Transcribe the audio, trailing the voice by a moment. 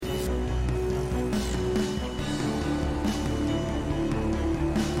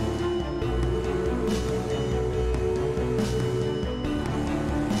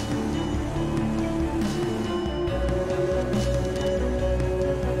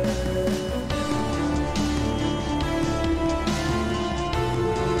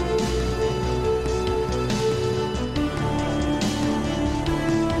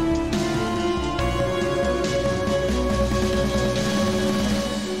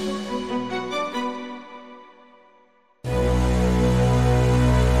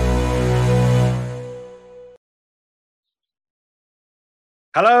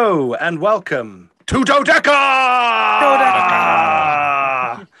Hello and welcome to Dodeca!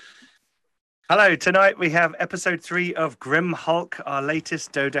 Hello, tonight we have episode 3 of Grim Hulk, our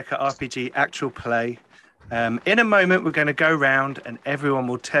latest Dodeca RPG actual play. In a moment, we're going to go round and everyone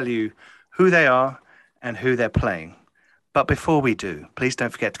will tell you who they are and who they're playing. But before we do, please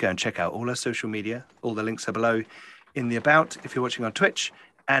don't forget to go and check out all our social media. All the links are below in the About if you're watching on Twitch,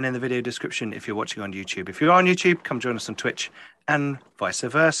 and in the video description if you're watching on YouTube. If you're on YouTube, come join us on Twitch, and vice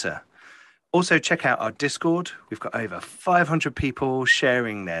versa. Also, check out our Discord. We've got over 500 people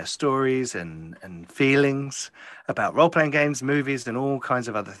sharing their stories and feelings about role-playing games, movies, and all kinds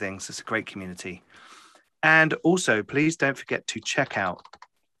of other things. It's a great community. And also, please don't forget to check out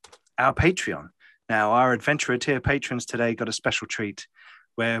our Patreon. Now, our Adventurer tier patrons today got a special treat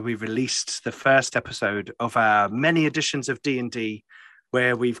where we released the first episode of our many editions of D&D,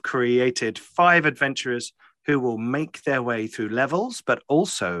 where we've created 5 adventurers who will make their way through levels, but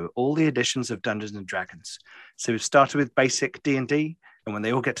also all the editions of Dungeons and Dragons. So we've started with basic D&D, and when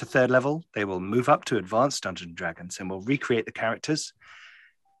they all get to 3rd level, they will move up to advanced Dungeons and Dragons, and we'll recreate the characters.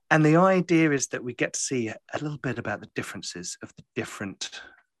 And the idea is that we get to see a little bit about the differences of the different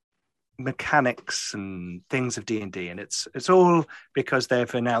mechanics and things of D&D, and it's all because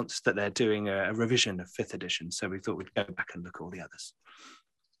they've announced that they're doing a revision of 5th edition, so we thought we'd go back and look at all the others.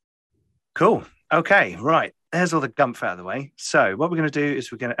 Cool. Okay, right. There's all the gumph out of the way. So what we're going to do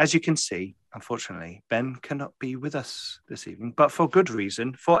is as you can see, unfortunately, Ben cannot be with us this evening, but for good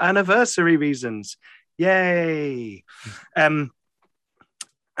reason, for anniversary reasons. Yay!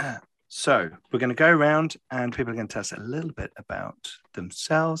 So we're going to go around and people are going to tell us a little bit about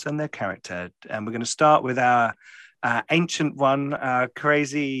themselves and their character. And we're going to start with our ancient one, our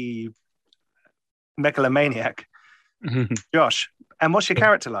crazy megalomaniac, Josh. And what's your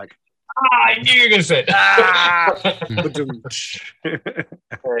character like? I knew you were going to say it.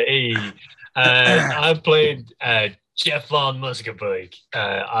 Hey, I played Jeff Von Muskelberg.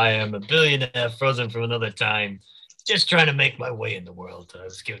 I am a billionaire frozen from another time, just trying to make my way in the world. I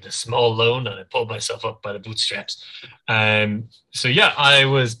was given a small loan and I pulled myself up by the bootstraps. So yeah, I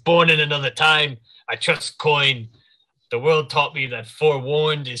was born in another time. I trust coin. The world taught me that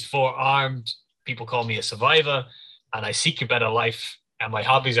forewarned is forearmed. People call me a survivor, and I seek a better life. And my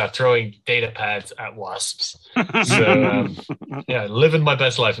hobbies are throwing data pads at wasps. So, yeah, living my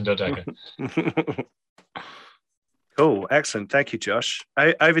best life in Dodeca. Cool. Excellent. Thank you, Josh.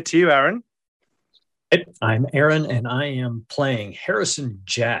 Over to you, Aaron. I'm Aaron, and I am playing Harrison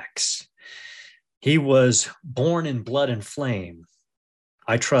Jacks. He was born in blood and flame.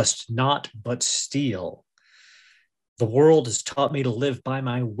 I trust not but steel. The world has taught me to live by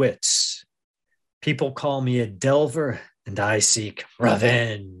my wits. People call me a delver, and I seek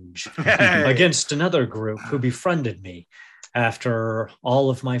revenge against another group who befriended me after all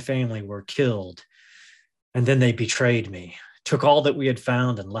of my family were killed. And then they betrayed me, took all that we had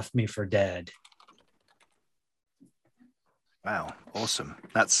found, and left me for dead. Wow, awesome.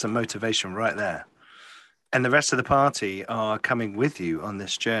 That's some motivation right there. And the rest of the party are coming with you on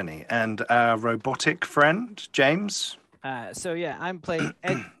this journey. And our robotic friend, James. I'm playing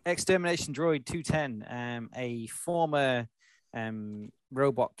Extermination Droid 210, a former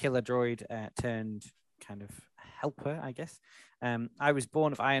robot killer droid turned kind of helper, I guess. I was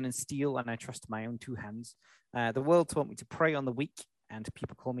born of iron and steel, and I trust my own 2 hands. The world taught me to prey on the weak, and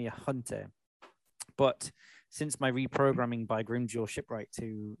people call me a hunter. But since my reprogramming by Grimjaw Shipwright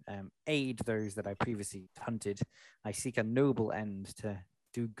to aid those that I previously hunted, I seek a noble end to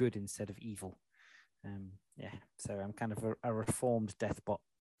do good instead of evil. So I'm kind of a reformed deathbot.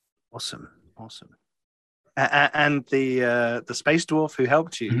 Awesome. And the space dwarf who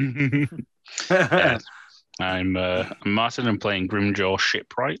helped you. I'm Martin. I'm playing Grimjaw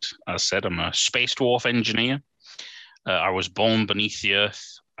Shipwright. As I said, I'm a space dwarf engineer. I was born beneath the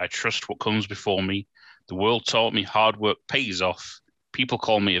earth. I trust what comes before me. The world taught me hard work pays off. People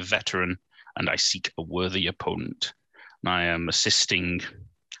call me a veteran, and I seek a worthy opponent. And I am assisting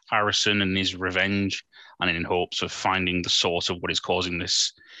Harrison in his revenge, and in hopes of finding the source of what is causing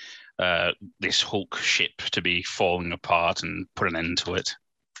this Hulk ship to be falling apart and put an end to it.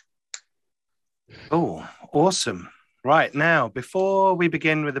 Oh, awesome. Right, now, before we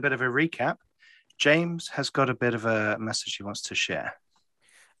begin with a bit of a recap, James has got a bit of a message he wants to share.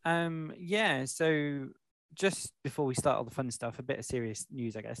 So just before we start all the fun stuff, a bit of serious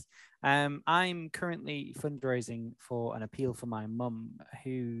news, I guess. I'm currently fundraising for an appeal for my mum,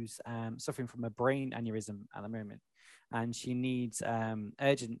 who's suffering from a brain aneurysm at the moment, and she needs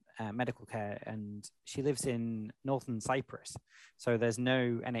urgent medical care, and she lives in Northern Cyprus, so there's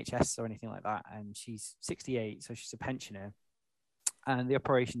no NHS or anything like that, and she's 68, so she's a pensioner. and the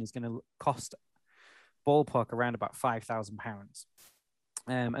operation is going to cost ballpark around about £5,000.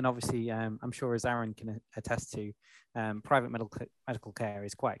 And obviously, I'm sure as Aaron can attest to, private medical care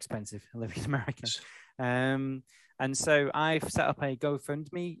is quite expensive living in America. And so I've set up a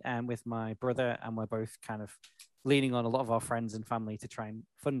GoFundMe with my brother, and we're both kind of leaning on a lot of our friends and family to try and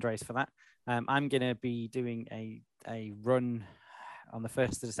fundraise for that. I'm going to be doing a run on the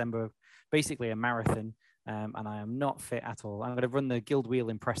 1st of December, basically a marathon, and I am not fit at all. I'm going to run the Guild Wheel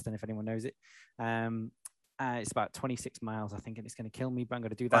in Preston, if anyone knows it. It's about 26 miles, I think, and it's going to kill me, but I'm going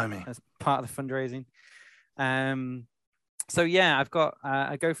to do that as part of the fundraising. So yeah, I've got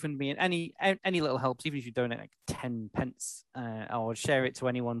a GoFundMe, and any little helps, even if you donate like 10 pence, or share it to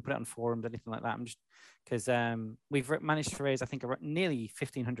anyone, put it on forums, anything like that. I'm just because we've managed to raise, I think, nearly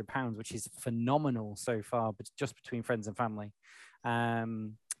 £1,500, which is phenomenal so far, but just between friends and family.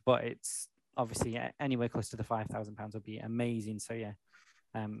 But it's obviously anywhere close to the £5,000 would be amazing. So yeah,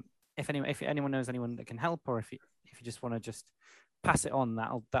 if anyone knows anyone that can help, or if you just want to just pass it on,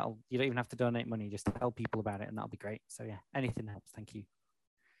 that'll you don't even have to donate money, just tell people about it, and that'll be great. So yeah, anything helps. Thank you.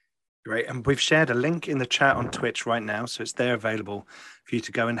 Great. And we've shared a link in the chat on Twitch right now, so it's there available for you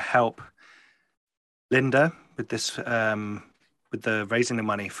to go and help Linda with this, with the raising the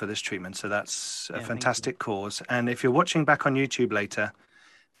money for this treatment. So that's a fantastic cause. And if you're watching back on YouTube later,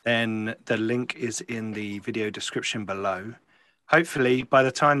 then the link is in the video description below. Hopefully, by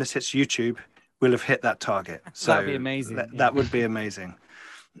the time this hits YouTube, we'll have hit that target. So that'd be amazing. That would be amazing.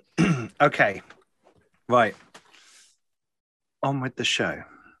 Okay, right. On with the show.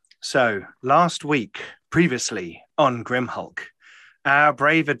 So last week, previously on Grimhulk, our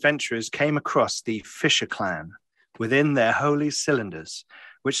brave adventurers came across the Fisher clan within their holy cylinders,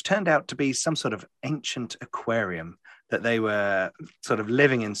 which turned out to be some sort of ancient aquarium that they were sort of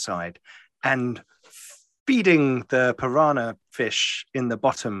living inside and feeding the piranha fish in the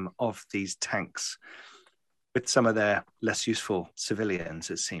bottom of these tanks with some of their less useful civilians,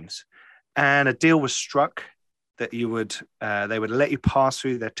 it seems. And a deal was struck that they would let you pass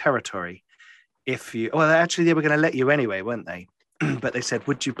through their territory if you, well, actually they were going to let you anyway, weren't they? But they said,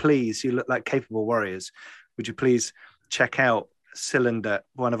 would you please, you look like capable warriors, would you please check out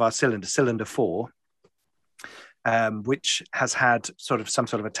one of our cylinders, Cylinder 4, which has had some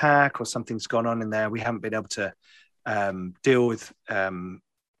sort of attack or something's gone on in there. We haven't been able to deal with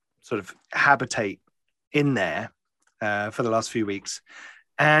sort of habitate in there for the last few weeks.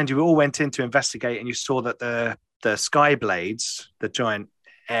 And you all went in to investigate, and you saw that the Skyblades, the giant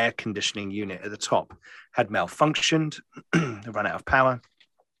air conditioning unit at the top, had malfunctioned, run out of power.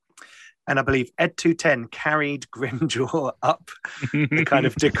 And I believe Ed 210 carried Grimjaw up the kind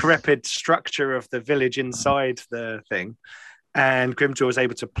of decrepit structure of the village inside the thing. And Grimjaw was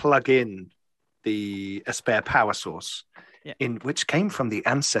able to plug in a spare power source, which came from the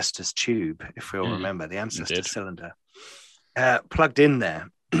Ancestor's tube, if we'll remember, the Ancestor cylinder. Plugged in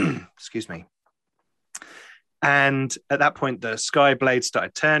there. Excuse me. And at that point, the Skyblade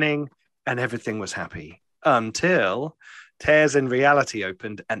started turning and everything was happy until Tears in Reality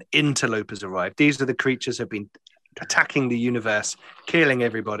opened and interlopers arrived. These are the creatures who have been attacking the universe, killing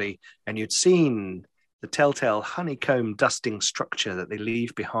everybody. And you'd seen the telltale honeycomb dusting structure that they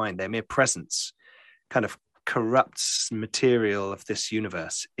leave behind. Their mere presence kind of corrupts material of this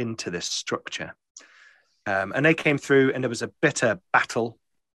universe into this structure. And they came through, and there was a bitter battle.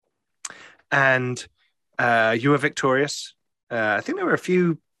 And you were victorious. I think there were a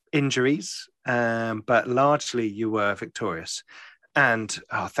few injuries, but largely you were victorious. And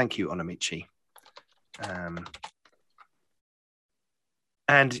thank you, Onamichi.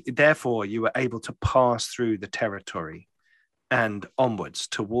 And therefore, you were able to pass through the territory and onwards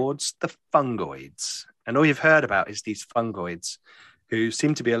towards the fungoids. And all you've heard about is these fungoids, who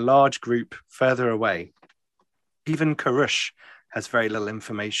seem to be a large group further away. Even Karush has very little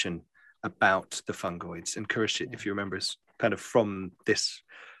information about the fungoids. And Karush, if you remember, is kind of from this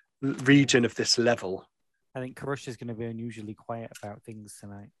region of this level. I think Karush is going to be unusually quiet about things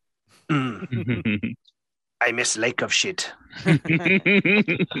tonight. I miss Lake of Shit.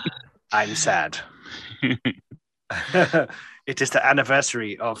 I'm sad. It is the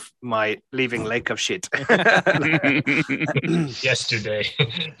anniversary of my leaving Lake of Shit. Yesterday.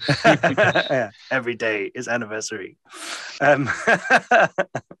 Every day is anniversary.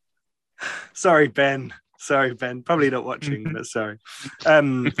 Sorry, Ben. Probably not watching, but sorry.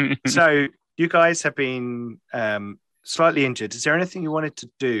 So you guys have been slightly injured. Is there anything you wanted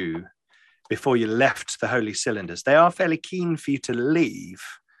to do before you left the Holy Cylinders? They are fairly keen for you to leave,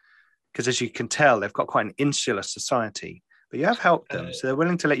 because as you can tell, they've got quite an insular society, but you have helped them. So they're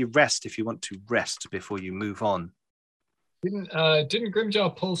willing to let you rest if you want to rest before you move on. Didn't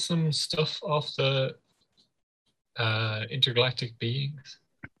Grimjaw pull some stuff off the intergalactic beings?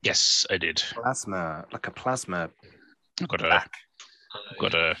 Yes, I did. Plasma, like a plasma I've got a back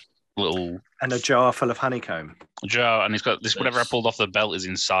little and a jar full of honeycomb. jar, and he's got this. Whatever I pulled off the belt is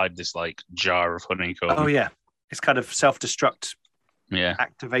inside this like jar of honeycomb. Oh yeah, it's kind of self-destruct Yeah,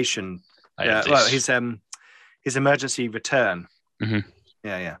 activation. I have Well, this. his emergency return. Mhm.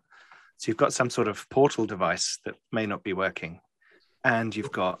 Yeah. So you've got some sort of portal device that may not be working, and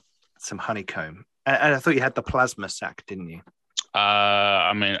you've got some honeycomb. And I thought you had the plasma sac, didn't you?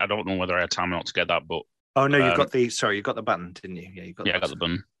 I mean, I don't know whether I had time or not to get that, but Oh no, you got the button, didn't you? Yeah, you got. I got the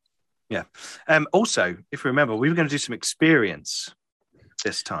button. Yeah. Also, if you remember, we were going to do some experience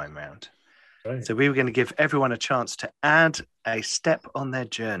this time round. Right. So we were going to give everyone a chance to add a step on their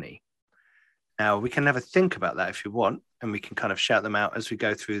journey. Now, we can have a think about that if you want, and we can kind of shout them out as we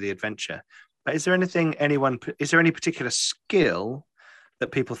go through the adventure. But is there any particular skill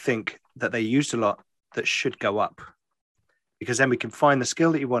that people think that they used a lot that should go up? Because then we can find the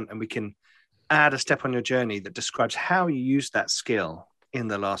skill that you want and we can add a step on your journey that describes how you used that skill in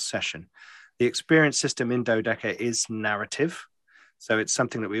the last session. The experience system in Dodeca is narrative. So it's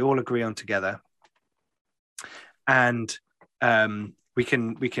something that we all agree on together. And we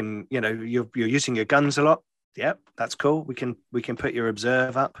can, you're using your guns a lot. Yep, that's cool. We can put your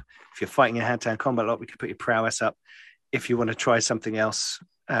observe up. If you're fighting in hand-to-hand combat a lot, we can put your prowess up. If you want to try something else,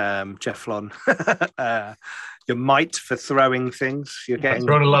 Jefflon, your might for throwing things. You're getting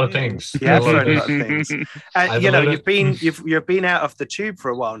thrown a lot of things. Yeah, thrown a lot of things. And you've been out of the tube for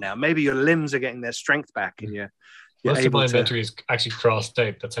a while now. Maybe your limbs are getting their strength back, and you're Most of my able to. inventory is actually crossed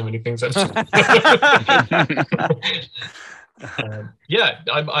out. That's how many things I've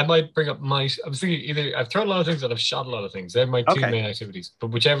I might bring up might. I was thinking either I've thrown a lot of things and I've shot a lot of things. They're my two main activities.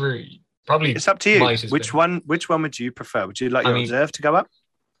 But whichever, probably it's up to you. might is Which better. one would you prefer? Would you like your observe to go up?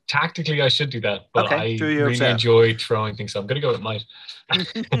 Tactically, I should do that, but Okay, I do your really observe. enjoy throwing things. So I'm going to go with might.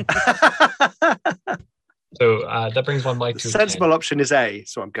 So that brings my might The to sensible option is A,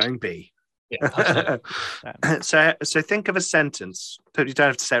 so I'm going B. Yeah, so think of a sentence. You don't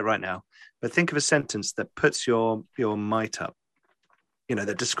have to say it right now, but think of a sentence that puts your might up.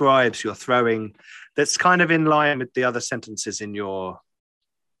 That describes your throwing. That's kind of in line with the other sentences in your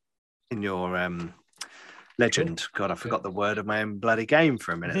legend. God, I forgot the word of my own bloody game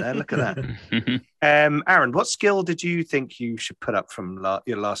for a minute there. Look at that. Aaron, what skill did you think you should put up from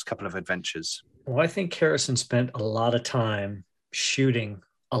your last couple of adventures? Well, I think Harrison spent a lot of time shooting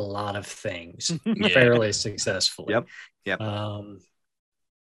a lot of things fairly successfully. Yep.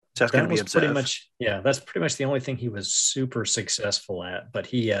 So that's going to be pretty much, that's pretty much the only thing he was super successful at. But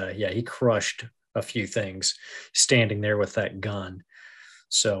he crushed a few things standing there with that gun.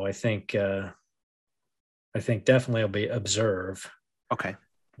 So I think definitely it'll be observe. Okay.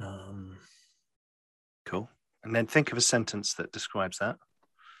 Cool. And then think of a sentence that describes that.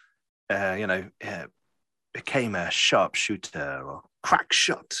 Became a sharpshooter or crack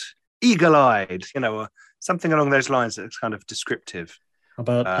shot, eagle-eyed, or something along those lines that's kind of descriptive. How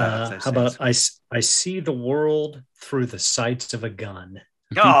about I see the world through the sights of a gun.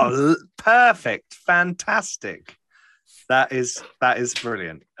 Oh, perfect. Fantastic. That is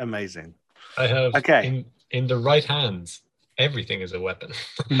brilliant. Amazing. I have okay. In the right hands, everything is a weapon.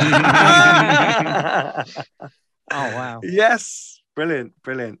 Oh, wow. Yes. Brilliant.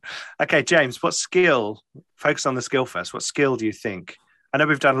 Okay, James, what skill, focus on the skill first. What skill do you think? I know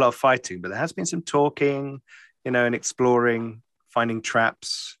we've done a lot of fighting, but there has been some talking, and exploring, finding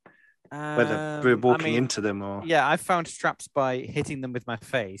traps, whether we're walking into them or... Yeah, I found traps by hitting them with my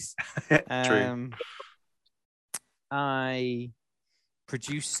face. True. I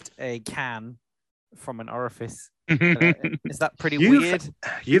produced a can from an orifice. Is that pretty weird?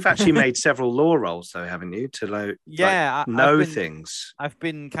 You've actually made several lore rolls, though, haven't you? To know things. I've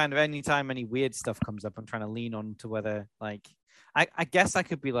been kind of anytime any weird stuff comes up, I'm trying to lean on to whether I guess I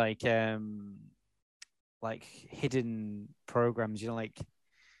could be like hidden programs,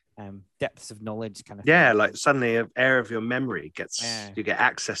 depths of knowledge kind of thing. Yeah, like suddenly an area of your memory you get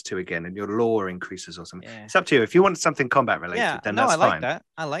access to again, and your lore increases or something. Yeah. It's up to you. If you want something combat related, then that's fine.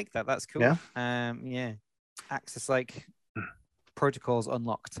 I like that. That's cool. Yeah. Access protocols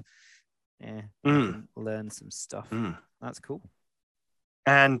unlocked. Yeah. Learn some stuff. That's cool.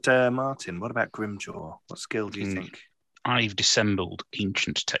 And Martin, what about Grimjaw? What skill do you think? I've dissembled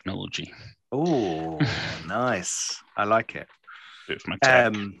ancient technology. Oh, nice. I like it. Bit for my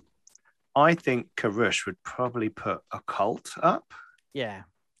tech. I think Karush would probably put occult up. Yeah.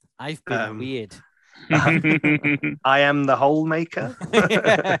 I've been weird. I am the hole maker.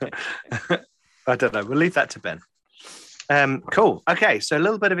 I don't know. We'll leave that to Ben. Cool. Okay, so a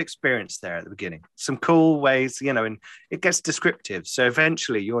little bit of experience there at the beginning. Some cool ways, and it gets descriptive. So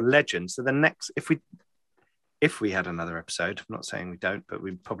eventually your legend. So the next, if we had another episode, I'm not saying we don't, but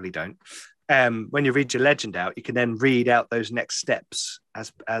we probably don't. When you read your legend out, you can then read out those next steps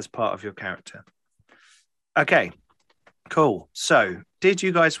as part of your character. Okay, cool. So did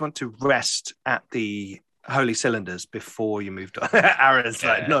you guys want to rest at the Holy Cylinders before you moved on? Aaron's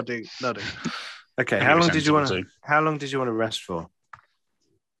like nodding. Okay, how long did you want to rest for?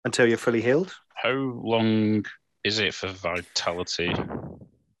 Until you're fully healed? How long is it for vitality?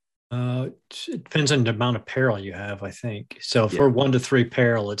 It depends on the amount of peril you have, I think. So for 1 to 3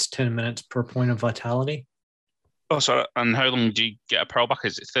 peril, it's 10 minutes per point of vitality. Oh, so and how long do you get a peril back?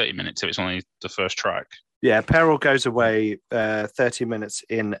 Is it 30 minutes if it's only the first track? Yeah, peril goes away 30 minutes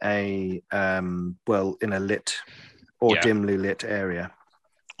in a in a lit or dimly lit area.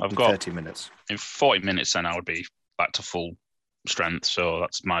 I've got 30 minutes. In 40 minutes, then I would be back to full strength. So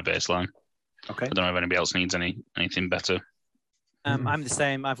that's my baseline. Okay. I don't know if anybody else needs anything better. I'm the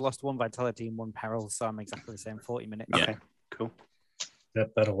same. I've lost 1 vitality and 1 peril, so I'm exactly the same. 40 minutes. Okay, cool.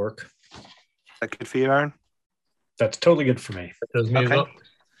 Yep, that'll work. Is that good for you, Aaron? That's totally good for me. That does me as well.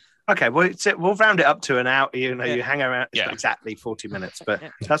 Okay, well, we'll round it up to an hour. You hang around. It's not exactly 40 minutes, but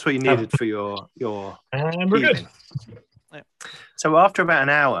that's what you needed for your. And we're good. So after about an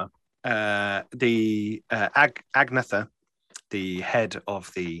hour, the Agnetha, the head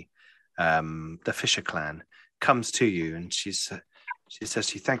of the Fisher clan, comes to you, and she says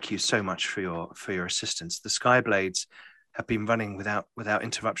to you, "Thank you so much for your assistance. The Skyblades have been running without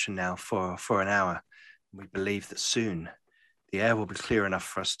interruption now for an hour. We believe that soon the air will be clear enough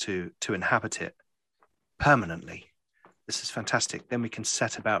for us to inhabit it permanently. This is fantastic. Then we can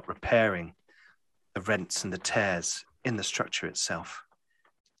set about repairing the rents and the tears in the structure itself.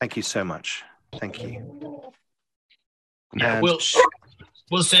 Thank you so much. Thank you." Yeah, we'll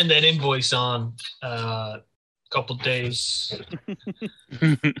send that invoice on a couple days.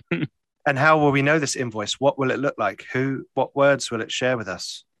 And how will we know this invoice? What will it look like? What words will it share with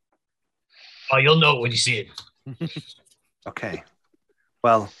us? Oh, you'll know it when you see it. Okay.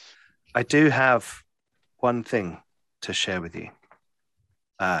 Well, I do have one thing to share with you.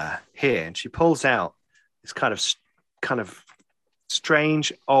 Here, and she pulls out this kind of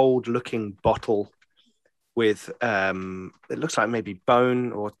strange old-looking bottle with it looks like maybe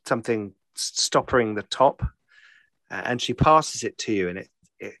bone or something stoppering the top, and she passes it to you, and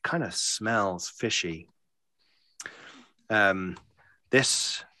it kind of smells fishy.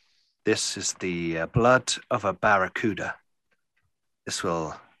 This is the blood of a barracuda. This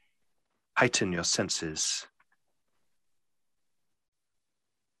will heighten your senses.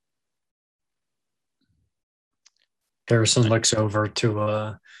 Harrison looks over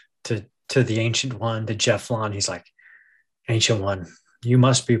to the Ancient One, to Jefflon. He's like, "Ancient One, you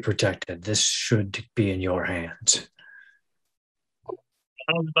must be protected. This should be in your hands."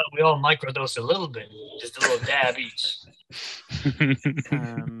 How about we all microdose a little bit, just a little dab each.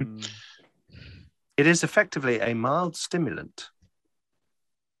 It is effectively a mild stimulant.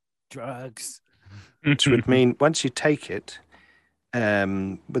 Drugs. Which would mean once you take it,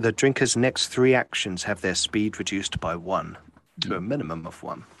 the drinker's next 3 actions have their speed reduced by 1 to a minimum of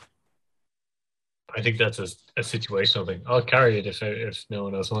 1. I think that's a situational thing. I'll carry it if no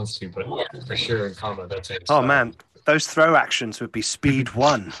one else wants to, but for sure in combat that's it. Oh man, those throw actions would be speed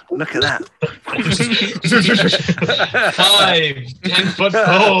 1. Look at that. 5 10-foot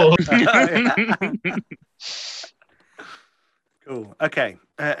pole. Cool. Okay,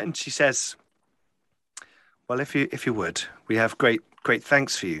 and she says, "Well, if you would, we have great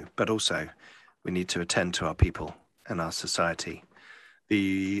thanks for you, but also we need to attend to our people and our society.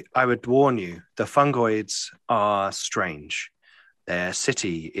 I would warn you, the fungoids are strange. Their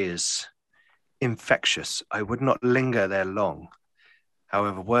city is infectious. I would not linger there long.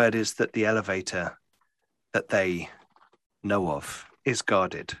 However, word is that the elevator that they know of is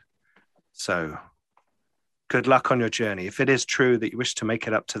guarded. So good luck on your journey. If it is true that you wish to make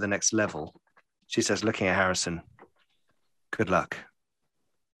it up to the next level," she says, looking at Harrison, "good luck.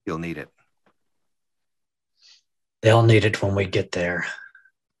 You'll need it." They'll need it when we get there.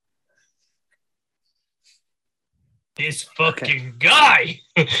 This fucking guy.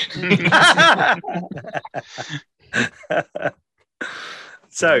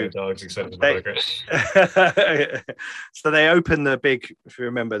 So, dogs except so they open the big, if you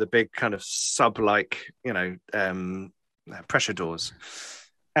remember, the big kind of sub-like, pressure doors,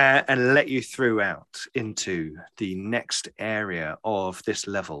 and let you through out into the next area of this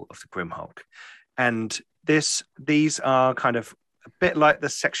level of the Grimhulk. And these are kind of a bit like the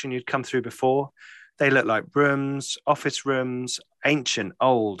section you'd come through before. They look like rooms, office rooms, ancient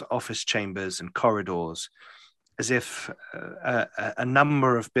old office chambers and corridors, as if a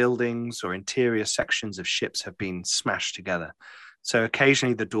number of buildings or interior sections of ships have been smashed together. So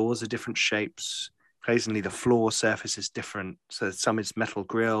occasionally the doors are different shapes. Occasionally the floor surface is different. So some is metal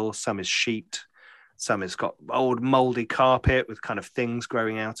grill, some is sheet, some has got old moldy carpet with kind of things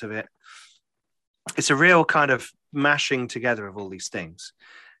growing out of it. It's a real kind of mashing together of all these things.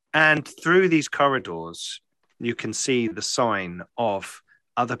 And through these corridors, you can see the sign of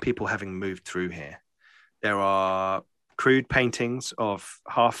other people having moved through here. There are crude paintings of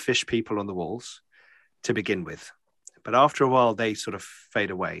half fish people on the walls to begin with. But after a while, they sort of fade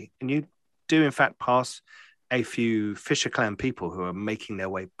away. And you do, in fact, pass a few Fisher Clan people who are making their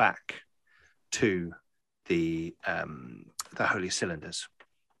way back to the Holy Cylinders.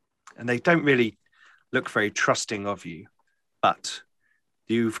 And they don't really look very trusting of you, but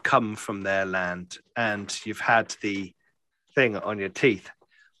you've come from their land and you've had the thing on your teeth.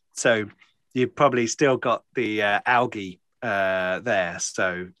 So you've probably still got the algae there.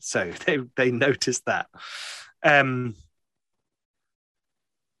 So they noticed that. Oh,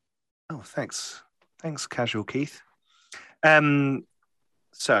 thanks. Thanks, Casual Keith.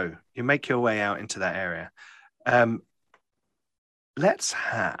 So you make your way out into that area. Let's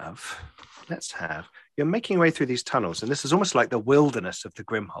have, you're making your way through these tunnels, and this is almost like the wilderness of the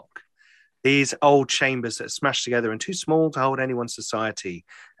Grimhulk. These old chambers that are smashed together and too small to hold anyone's society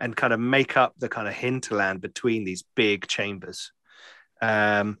and kind of make up the kind of hinterland between these big chambers.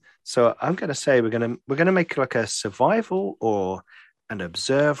 So I'm going to say we're going to make like a survival or an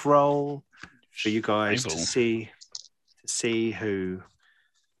observe roll for you guys to see who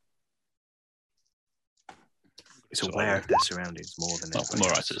is aware of their surroundings more than I'm all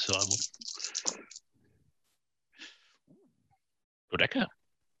right at survival.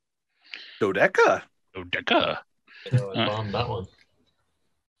 Dodeca. I bombed that one.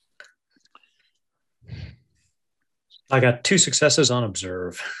 I got 2 successes on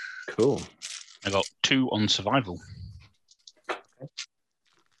observe. Cool. I got 2 on survival.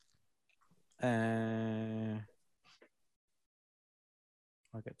 I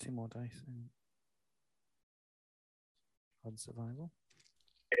get 2 more dice on survival.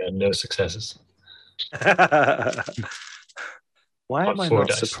 I got no successes. Why am I 4 not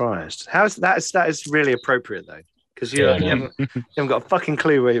dice. surprised? How's that? That is really appropriate though, because you haven't got a fucking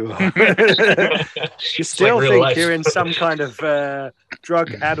clue where you are. You still like real think life. you're in some kind of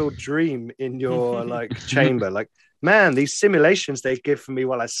drug-addled dream in your like chamber. Like, man, these simulations they give for me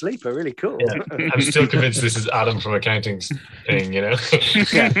while I sleep are really cool. Yeah. I'm still convinced this is Adam from accounting's thing, you know?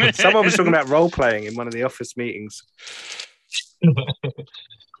 Yeah, someone was talking about role playing in one of the office meetings.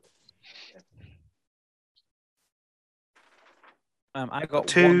 I got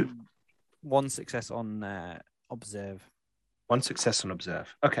 2 one success on observe. 1 success on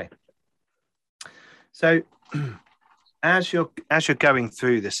observe. Okay. So as you're going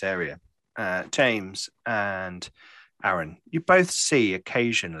through this area, James and Aaron, you both see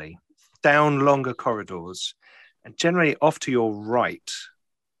occasionally down longer corridors and generally off to your right.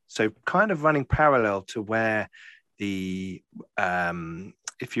 So kind of running parallel to where the,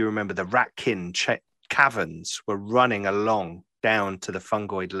 if you remember, the Ratkin caverns were running along down to the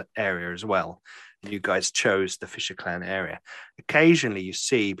fungoid area as well. You guys chose the Fisher Clan area. Occasionally you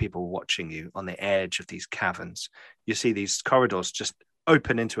see people watching you on the edge of these caverns. You see these corridors just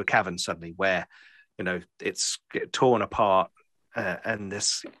open into a cavern suddenly where, you know, it's torn apart and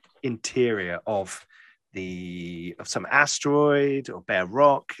this interior of some asteroid or bare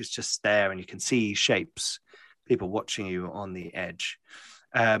rock is just there and you can see shapes, people watching you on the edge.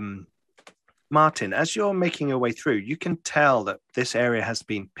 Martin, as you're making your way through, you can tell that this area has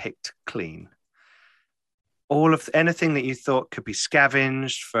been picked clean. All of anything that you thought could be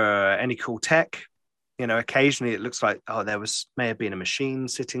scavenged for any cool tech, you know, occasionally it looks like, oh, may have been a machine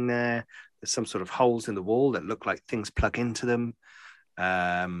sitting there. There's some sort of holes in the wall that look like things plug into them.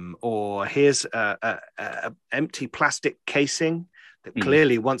 Or here's a empty plastic casing that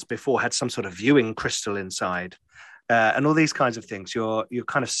clearly once before had some sort of viewing crystal inside. And all these kinds of things, you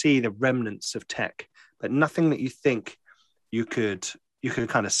kind of see the remnants of tech, but nothing that you think you could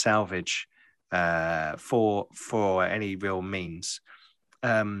kind of salvage for any real means.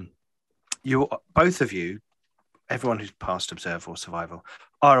 Both of you, everyone who's passed observe or survival,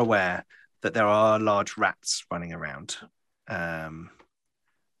 are aware that there are large rats running around.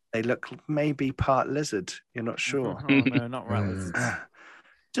 They look maybe part lizard. You're not sure. Oh, no, not rats.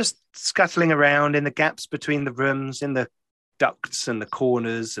 Just scuttling around in the gaps between the rooms, in the ducts and the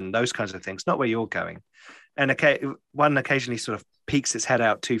corners and those kinds of things, not where you're going. And one occasionally sort of peeks its head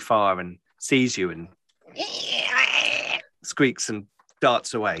out too far and sees you and squeaks and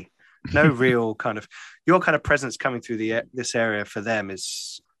darts away. No real kind of your kind of presence coming through this area for them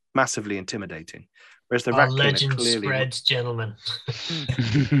is massively intimidating. Whereas the Our rat king legend are clearly spreads, gentlemen.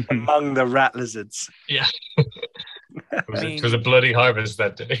 among the rat lizards. Yeah. It was a bloody harvest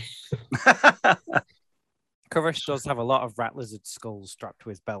that day. Koresh does have a lot of rat lizard skulls strapped to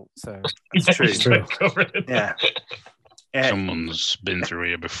his belt, so That's true. He's like covered in Yeah. Someone's been through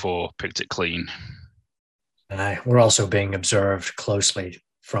here before, picked it clean. We're also being observed closely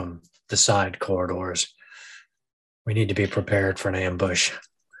from the side corridors. We need to be prepared for an ambush.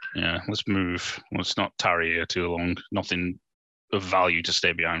 Yeah, let's move. Let's not tarry here too long. Nothing of value to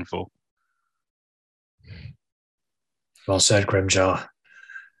stay behind for. Well said, Grimjaw.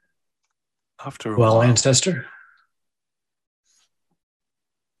 After a Well, while. Ancestor?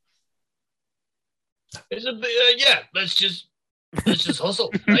 It's a bit, yeah. Let's just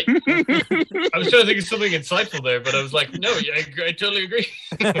hustle. Right? I was trying to think of something insightful there, but I was like, no, yeah, I totally agree.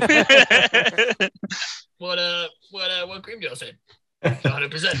 What Grimjaw said.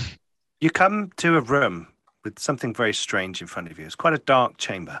 100%. You come to a room with something very strange in front of you. It's quite a dark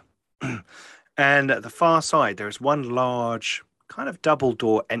chamber. And at the far side, there is one large kind of double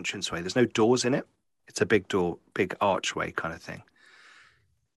door entranceway. There's no doors in it. It's a big door, big archway kind of thing.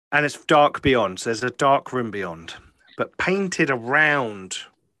 And it's dark beyond. So there's a dark room beyond. But painted around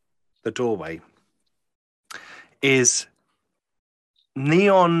the doorway is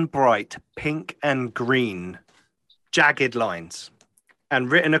neon bright pink and green jagged lines. And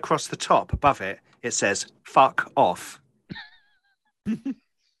written across the top above it, it says, "Fuck off." And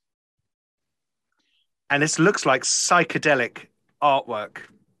this looks like psychedelic artwork,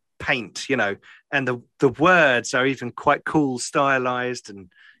 paint, and the words are even quite cool, stylized,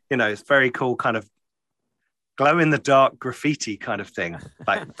 and, it's very cool kind of glow-in-the-dark graffiti kind of thing.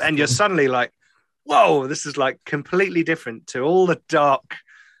 Like, and you're suddenly like, whoa, this is like completely different to all the dark,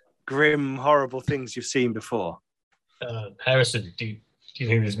 grim, horrible things you've seen before. Harrison, do you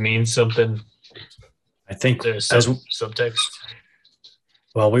think this means something? I think There's some subtext.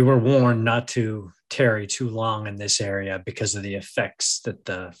 well, we were warned not to tarry too long in this area because of the effects that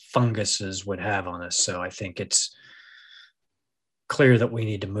the funguses would have on us. So I think it's clear that we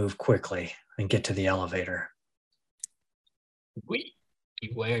need to move quickly and get to the elevator. We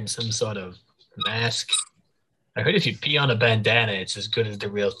be wearing some sort of mask. I heard if you pee on a bandana, it's as good as the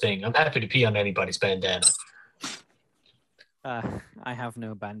real thing. I'm happy to pee on anybody's bandana. I have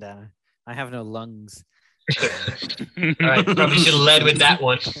no bandana. I have no lungs. All right, probably should have led with that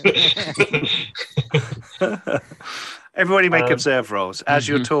one. Everybody make observe rolls as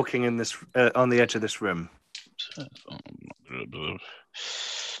you're talking in this on the edge of this room.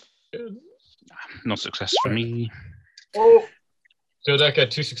 No success for me. Oh, Dodeka,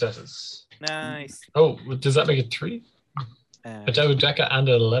 2 successes. Nice. Oh, does that make it 3? A Dodeka and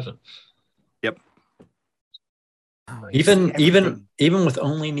an 11. Yep. Even with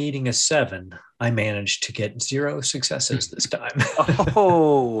only needing a 7, I managed to get 0 successes this time.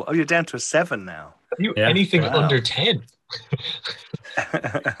 Oh, you're down to a 7 now. You Yeah. anything Wow. under 10?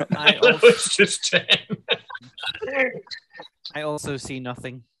 I It also, was just 10. I also see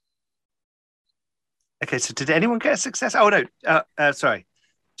nothing. Okay, so did anyone get a success? Oh no, sorry,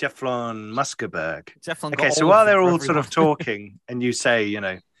 Jefflon Muskerberg. Jefflon Okay, got so all while of them they're for all sort of everyone. talking, and you say,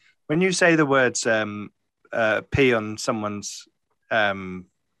 when you say the words "pee" on someone's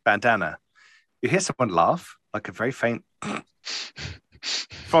bandana, you hear someone laugh, like a very faint,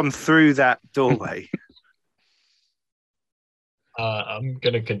 from through that doorway. I'm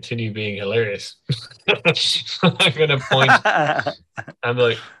gonna continue being hilarious. I'm gonna point. I'm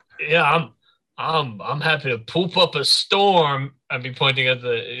like, yeah, I'm happy to poop up a storm. I'd be pointing at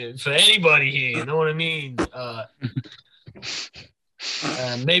for anybody here. You know what I mean?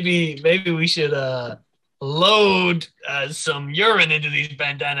 Maybe we should load some urine into these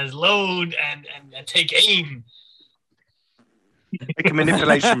bandanas. Load and take aim. Make a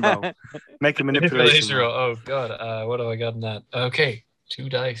manipulation roll. Make a manipulation roll. Oh God, what have I got in that? Okay, 2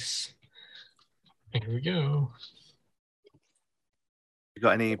 dice. Here we go. You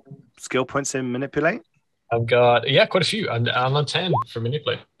got any skill points in manipulate? I've got quite a few. I'm on 10 for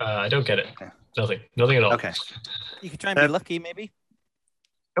manipulate. I don't get it. Okay. Nothing at all. Okay. You could try and be lucky, maybe.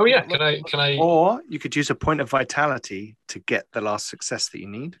 Oh yeah, can I? Or you could use a point of vitality to get the last success that you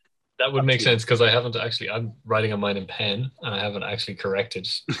need. That would Up make to you. sense because I haven't actually. I'm writing on mine in pen, and I haven't actually corrected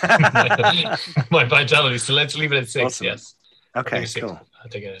my vitality. So let's leave it at 6. Awesome. Yes. Okay, I think cool. I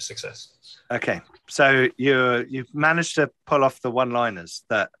think it's a success. Okay, so you've managed to pull off the one-liners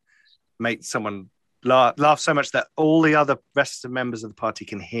that make someone laugh so much that all the other rest of the members of the party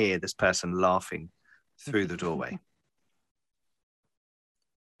can hear this person laughing through the doorway.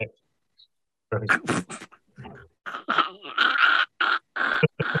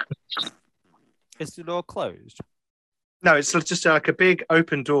 Is the door closed? No, it's just like a big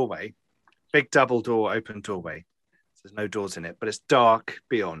open doorway, big double door open doorway. There's no doors in it, but it's dark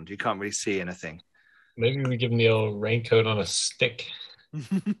beyond. You can't really see anything. Maybe we give him the old raincoat on a stick.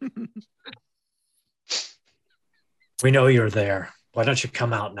 We know you're there. Why don't you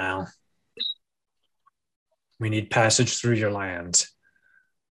come out now? We need passage through your lands.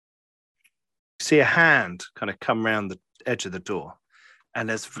 See a hand kind of come around the edge of the door, and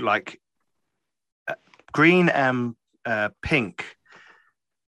there's like green and pink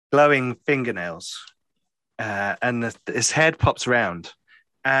glowing fingernails, and his head pops around,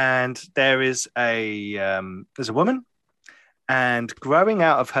 and there's a woman, and growing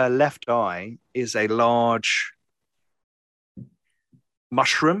out of her left eye is a large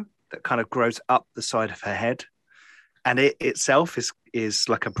mushroom that kind of grows up the side of her head, and it itself is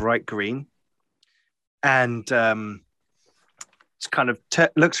like a bright green. And she kind of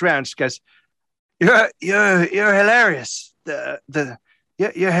looks around. She goes, "You're hilarious.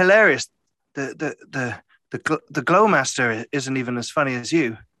 You're hilarious. The Glowmaster isn't even as funny as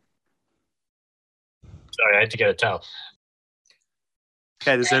you." Sorry, I had to get a towel.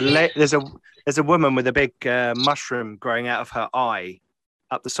 Okay, there's a woman with a big mushroom growing out of her eye,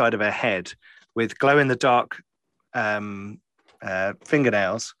 up the side of her head, with glow in the dark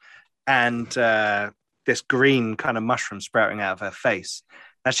fingernails, and this green kind of mushroom sprouting out of her face.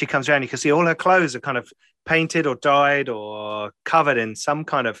 As she comes around, you can see all her clothes are kind of painted or dyed or covered in some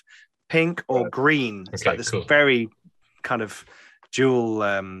kind of pink or green. It's like this very kind of dual,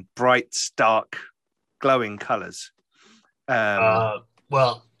 bright, stark, glowing colors. Well,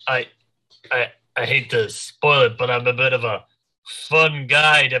 I hate to spoil it, but I'm a bit of a fun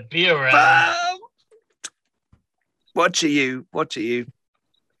guy to be around. Watch you.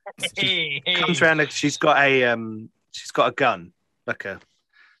 She comes around and she's got a gun,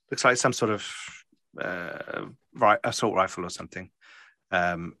 looks like some sort of assault rifle or something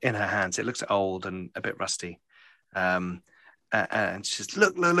in her hands. It looks old and a bit rusty. And she's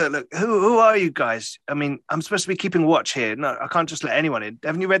look, who are you guys? I mean, I'm supposed to be keeping watch here. No, I can't just let anyone in.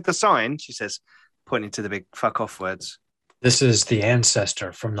 Haven't you read the sign? She says, pointing to the big fuck off words. This is the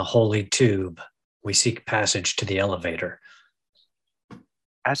ancestor from the Holy Tube. We seek passage to the elevator.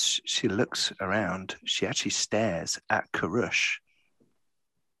 As she looks around, she actually stares at Karush.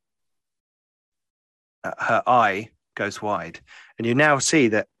 Her eye goes wide, and you now see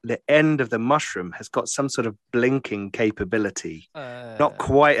that the end of the mushroom has got some sort of blinking capability. Not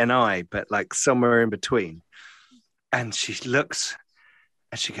quite an eye, but like somewhere in between. And she looks,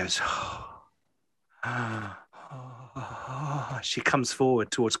 and she goes, she comes forward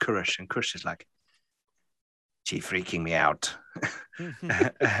towards Karush, and Karush is like, "She freaking me out."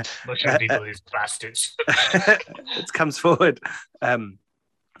 Mushroom people, these bastards. It comes forward.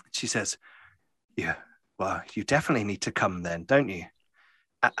 She says, "Yeah, well, you definitely need to come then, don't you?"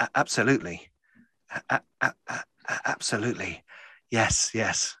 Absolutely. Absolutely.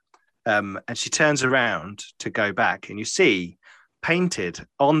 Yes. And she turns around to go back, and you see painted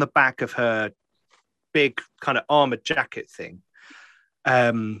on the back of her big kind of armored jacket thing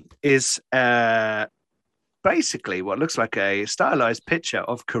is basically what looks like a stylized picture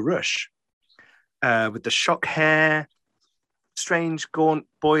of Karush with the shock hair, strange gaunt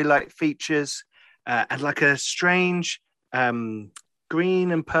boy-like features, and like a strange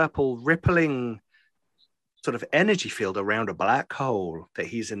green and purple rippling sort of energy field around a black hole that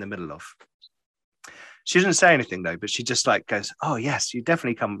he's in the middle of. She doesn't say anything though, but she just like goes, "Oh yes, you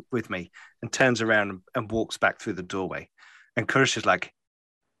definitely come with me," and turns around and walks back through the doorway. And Karush is like,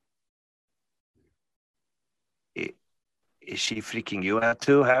 "Is she freaking you out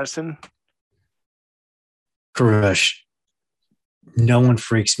too, Harrison?" Karush, no one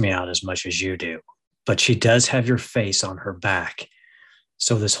freaks me out as much as you do, but she does have your face on her back.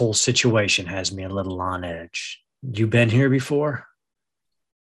 So this whole situation has me a little on edge. You been here before?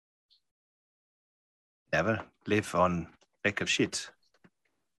 Never live on lake of shit.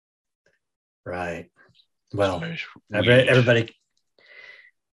 Right. Well, everybody,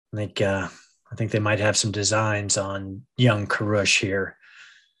 I think they might have some designs on young Karush here.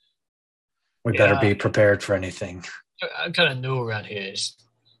 We better be prepared for anything. I'm kind of new around here. Is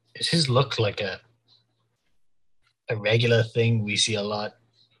his look like a regular thing we see a lot?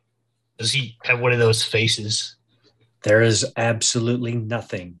 Does he have one of those faces? There is absolutely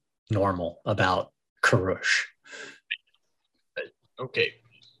nothing normal about Karush. Okay.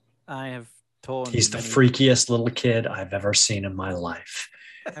 I have torn. He's the freakiest little kid I've ever seen in my life.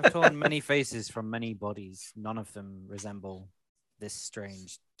 I've torn many faces from many bodies. None of them resemble this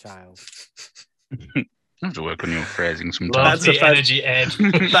strange child. I have to work on your phrasing Love sometimes. the energy, Ed.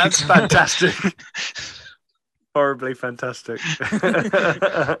 That's fantastic. Horribly fantastic.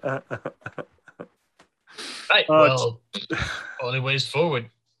 Right. Well, only ways forward.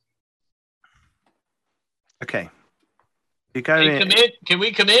 Okay. You go Can we in. come in? Can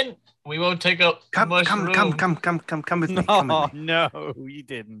we come in? We won't take up Come much room. with me. Come with me. No, you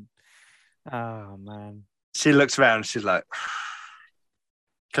didn't. Oh man. She looks around. She's like,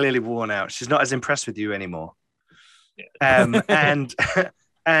 clearly worn out. She's not as impressed with you anymore. Yeah.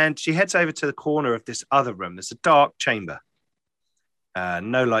 And she heads over to the corner of this other room. There's a dark chamber.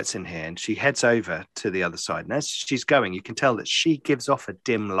 No lights in here. And she heads over to the other side. And as she's going, you can tell that she gives off a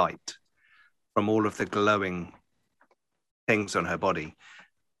dim light from all of the glowing things on her body.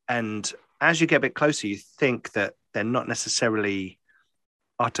 And as you get a bit closer, you think that they're not necessarily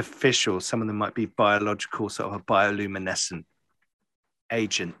artificial. Some of them might be biological, sort of a bioluminescent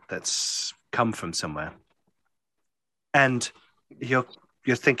agent that's come from somewhere. And you're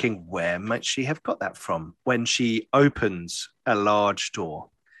thinking, where might she have got that from? When she opens a large door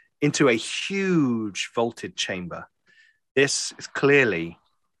into a huge vaulted chamber. This is clearly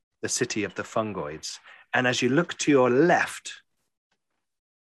the city of the fungoids. And as you look to your left,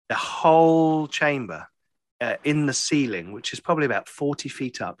 the whole chamber in the ceiling, which is probably about 40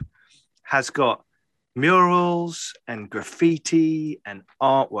 feet up, has got murals and graffiti and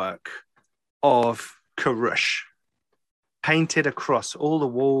artwork of Karush painted across all the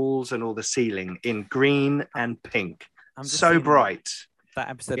walls and all the ceiling in green and pink. I'm just So seeing bright. That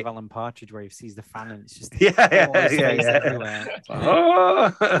episode of Alan Partridge where he sees the fan and it's just Yeah. all his face everywhere.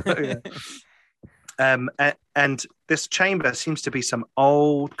 Oh. Yeah. And this chamber seems to be some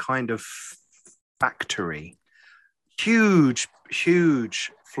old kind of factory. Huge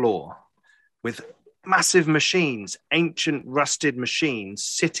floor with massive machines, ancient rusted machines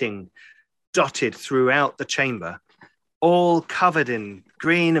sitting dotted throughout the chamber, all covered in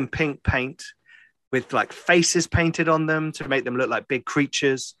green and pink paint with like faces painted on them to make them look like big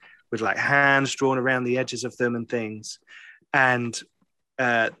creatures with like hands drawn around the edges of them and things. And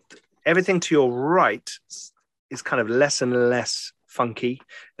everything to your right is kind of less and less funky.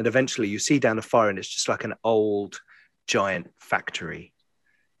 And eventually you see down the far end, it's just like an old giant factory.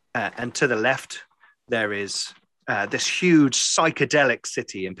 And to the left, there is this huge psychedelic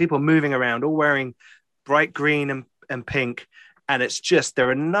city and people moving around, all wearing bright green and pink. And it's just, there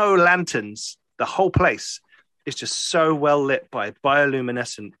are no lanterns. The whole place is just so well lit by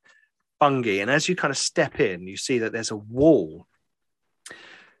bioluminescent fungi. And as you kind of step in, you see that there's a wall.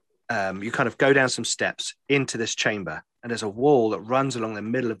 You kind of go down some steps into this chamber, and there's a wall that runs along the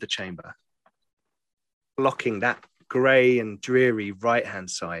middle of the chamber, blocking that grey and dreary right-hand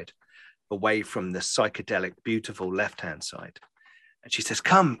side away from the psychedelic, beautiful left-hand side. And she says,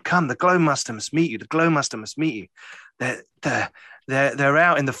 come, the Glowmaster must meet you. The Glowmaster must meet you. They're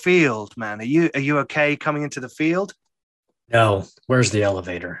out in the field, man. Are you okay coming into the field? No, where's the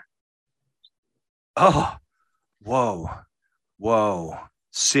elevator? Oh, whoa.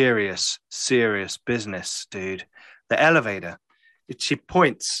 Serious business, dude. The elevator. She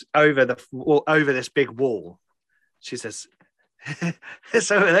points over this big wall. She says,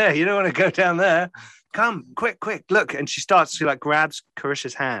 it's over there. You don't want to go down there. Come, quick, look. And she like grabs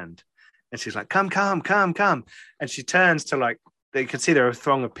Karish's hand. And she's like, come. And she turns to like, you can see there are a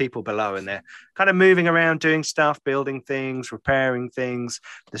throng of people below and they're kind of moving around, doing stuff, building things, repairing things.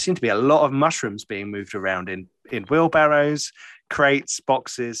 There seem to be a lot of mushrooms being moved around in wheelbarrows, crates,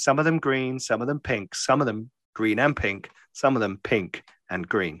 boxes, some of them green, some of them pink, some of them green and pink, some of them pink and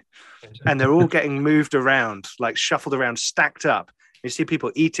green. And they're all getting moved around, like shuffled around, stacked up. You see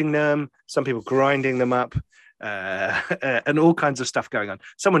people eating them, some people grinding them up, and all kinds of stuff going on.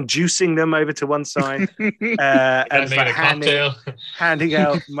 Someone juicing them over to one side, and like handing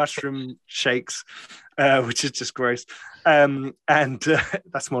out mushroom shakes, which is just gross. And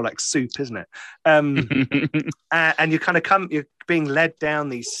that's more like soup, isn't it? And you're being led down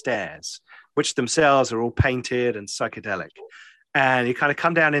these stairs, which themselves are all painted and psychedelic. And you kind of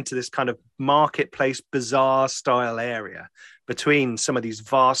come down into this kind of marketplace, bazaar style area between some of these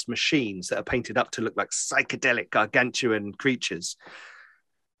vast machines that are painted up to look like psychedelic gargantuan creatures.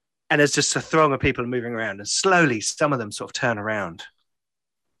 And there's just a throng of people moving around. And slowly, some of them sort of turn around.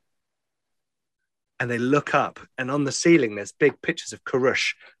 And they look up. And on the ceiling, there's big pictures of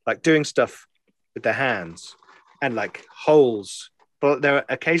Karush, like doing stuff with their hands and like holes. But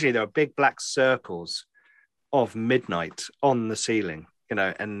occasionally there are big black circles of midnight on the ceiling,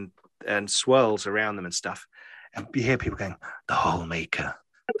 and and swirls around them and stuff. And you hear people going, the hole maker,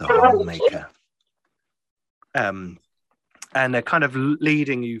 the hole maker. And they're kind of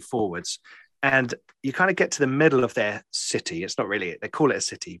leading you forwards. And you kind of get to the middle of their city. It's not really, they call it a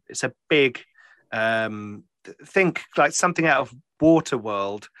city. It's a big, think like something out of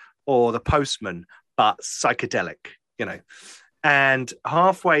Waterworld or The Postman, but psychedelic, you know. And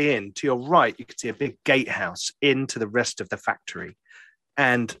halfway in, to your right, you can see a big gatehouse into the rest of the factory.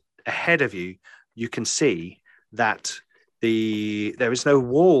 And ahead of you, you can see that there is no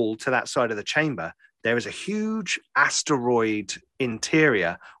wall to that side of the chamber. There is a huge asteroid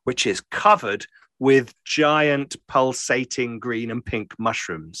interior, which is covered with giant pulsating green and pink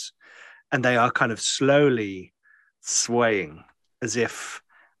mushrooms. And they are kind of slowly swaying as if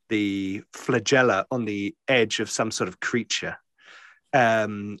the flagella on the edge of some sort of creature.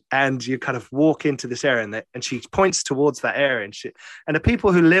 And you kind of walk into this area and she points towards that area. And the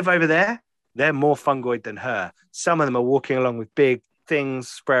people who live over there, they're more fungoid than her. Some of them are walking along with big things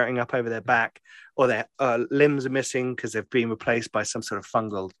sprouting up over their back, or their limbs are missing because they've been replaced by some sort of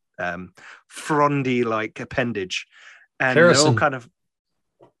fungal, frondy-like appendage. And they're all kind of...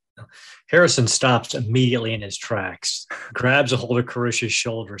 Harrison stops immediately in his tracks, grabs a hold of Karusha's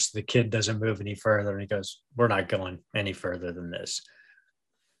shoulder so the kid doesn't move any further, and he goes, we're not going any further than this.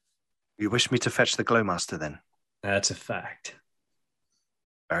 You wish me to fetch the Glowmaster then? That's a fact.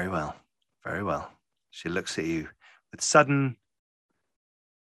 Very well. Very well. She looks at you with sudden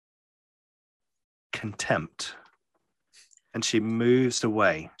contempt, and she moves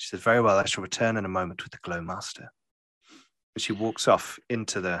away. She says, very well, I shall return in a moment with the Glowmaster. And she walks off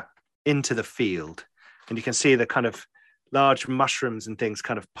into the field, and you can see the kind of large mushrooms and things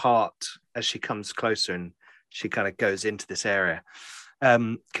kind of part as she comes closer, and she kind of goes into this area.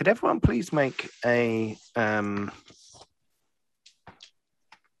 Could everyone please make an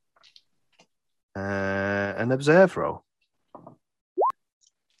observe roll,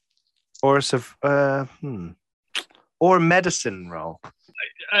 or a medicine roll?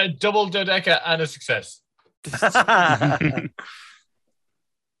 Double dodeca and a success. I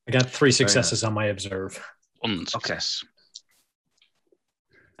got 3 successes on my observe. 1 success.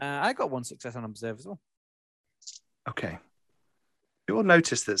 I got 1 success on observe as well. Okay. You will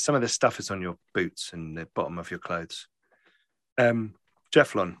notice that some of this stuff is on your boots and the bottom of your clothes.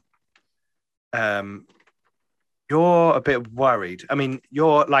 Jefflon, you're a bit worried. I mean,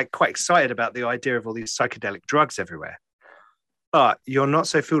 you're like quite excited about the idea of all these psychedelic drugs everywhere. But you're not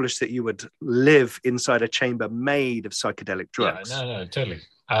so foolish that you would live inside a chamber made of psychedelic drugs. Yeah, no, totally.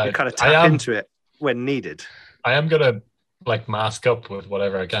 You kind of tap into it when needed. I am going to like mask up with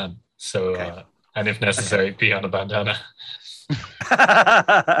whatever I can. So, okay. And if necessary, be on a bandana.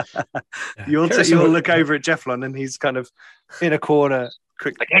 You'll look over at Jefflon and he's kind of in a corner.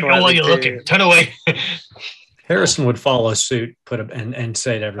 Quick, I can't go while you're looking. Turn away. Harrison would follow suit, and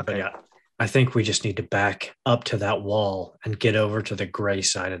say to everybody, okay. I think we just need to back up to that wall and get over to the gray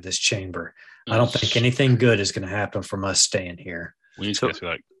side of this chamber. I don't think anything good is going to happen from us staying here. We need to get to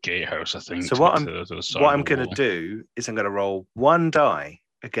that gatehouse, I think. So what I'm going to do is I'm going to roll 1 die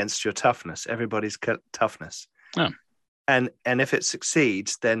against your toughness, everybody's toughness. Oh. And if it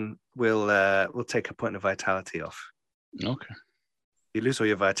succeeds, then we'll take a point of vitality off. Okay. If you lose all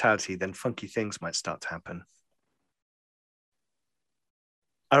your vitality, then funky things might start to happen.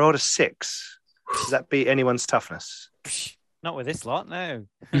 I rolled a 6. Does that beat anyone's toughness? Not with this lot, no.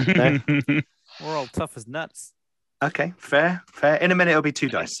 No? We're all tough as nuts. Okay, fair. In a minute, it'll be 2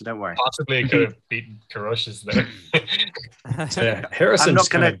 dice, so don't worry. Possibly could have beaten Karush's there. So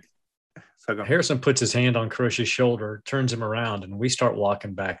Harrison puts his hand on Karush's shoulder, turns him around, and we start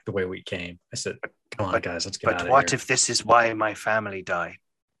walking back the way we came. I said, come on, guys, let's get out of here. But what if this is why my family died?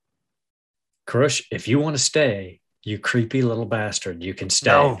 Karush, if you want to stay, you creepy little bastard, you can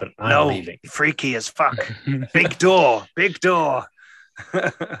stay, but I'm leaving. Freaky as fuck. Big door.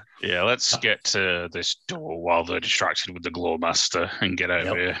 Yeah, let's get to this door while they're distracted with the Glowmaster and get out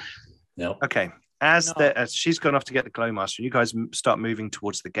of here. Yep. Okay. As she's gone off to get the Glowmaster, you guys start moving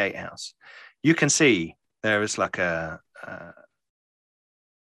towards the gatehouse. You can see there is like there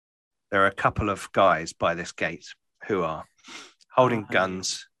are a couple of guys by this gate who are holding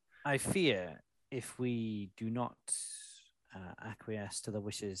guns. I fear if we do not acquiesce to the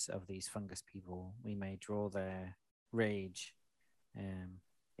wishes of these fungus people, we may draw their rage.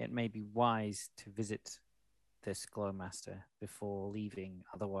 It may be wise to visit this Glowmaster before leaving.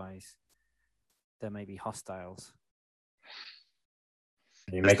 Otherwise, there may be hostiles.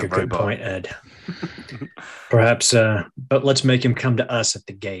 You make a good point, Ed. Perhaps, but let's make him come to us at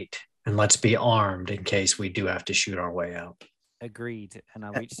the gate, and let's be armed in case we do have to shoot our way out. agreed, and I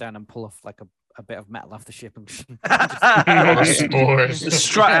reach down and pull off like a bit of metal off the ship and Spores. Just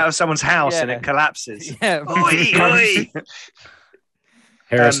strut out of someone's house and Yeah. it collapses. yeah. Oi, oi!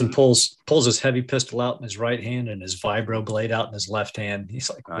 Harrison Um, pulls his heavy pistol out in his right hand and his vibro blade out in his left hand. He's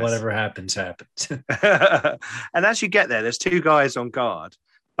like, Nice. whatever happens, happens. And as you get there's 2 guys on guard,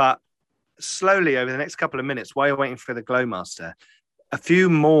 but slowly over the next couple of minutes, while you're waiting for the Glowmaster, a few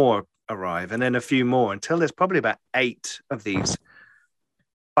more arrive, and then a few more, until there's probably about 8 of these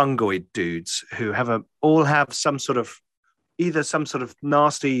fungoid dudes who all have some sort of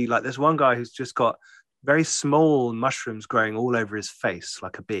nasty, like there's one guy who's just got very small mushrooms growing all over his face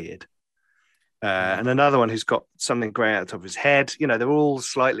like a beard. And another one who's got something growing out the top of his head. You know, they're all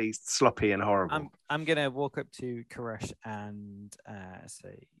slightly sloppy and horrible. I'm gonna walk up to Koresh and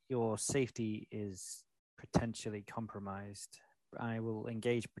say, your safety is potentially compromised. I will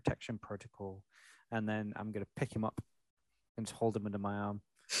engage protection protocol, and then I'm gonna pick him up and just hold him under my arm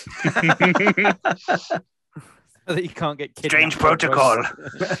so that he can't get kidnapped. Strange protocol.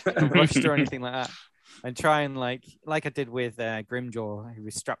 or rushed or anything like that. And try and like I did with Grimjaw, who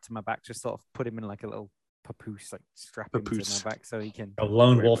was strapped to my back, just sort of put him in like a little papoose, like strap him to Papoose. my back so he can. A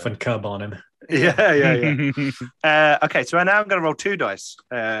lone wolf and cub on him. Yeah. Okay, so now I'm going to roll 2 dice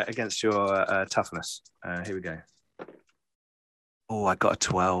against your toughness. Here we go. Oh, I got a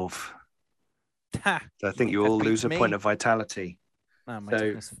 12. Ha! So I think you That all beats lose a me. point of vitality. Oh, my So-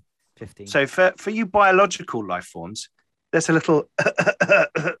 goodness. 15. So for you biological life forms, there's a little.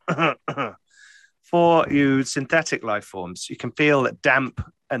 For you synthetic life forms, you can feel that damp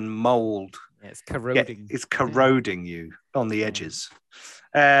and mold. Yeah, it's corroding. It's corroding you on the edges.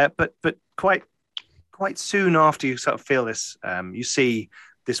 But quite soon after you sort of feel this, you see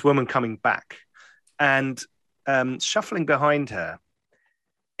this woman coming back, and shuffling behind her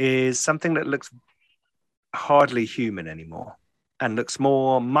is something that looks hardly human anymore and looks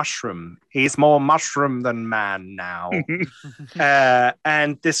more mushroom. He's more mushroom than man now.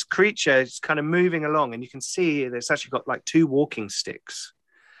 And this creature is kind of moving along, and you can see it's actually got like 2 walking sticks,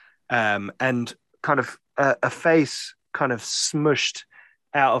 and kind of a face kind of smushed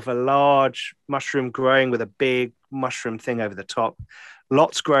out of a large mushroom growing with a big mushroom thing over the top,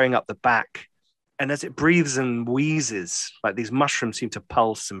 lots growing up the back. And as it breathes and wheezes, like these mushrooms seem to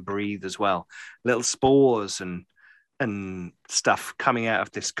pulse and breathe as well. Little spores and stuff coming out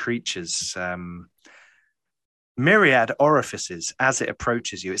of this creature's myriad orifices as it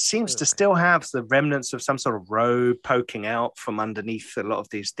approaches you. It seems to still have the remnants of some sort of robe poking out from underneath a lot of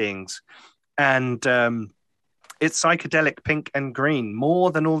these things. And it's psychedelic pink and green,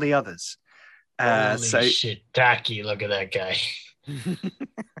 more than all the others. Holy shit, Taki, look at that guy.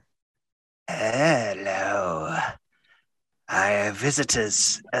 Hello. I have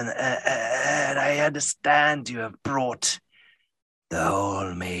visitors, and I understand you have brought the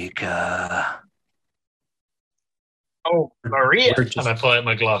Hole Maker. Oh, Maria. We're just- And I pull out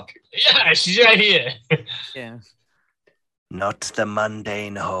my Glock. Yeah, she's right here. Yeah. Not the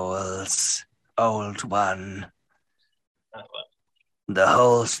mundane holes, old one. The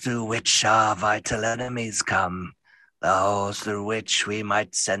holes through which our vital enemies come. The holes through which we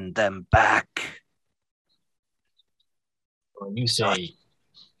might send them back. When you say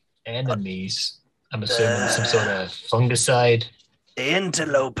enemies, I'm assuming some sort of fungicide. The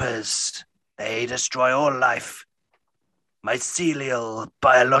interlopers, they destroy all life. Mycelial,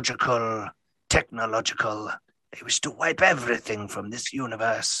 biological, technological. They wish to wipe everything from this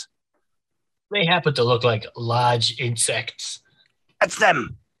universe. They happen to look like large insects. That's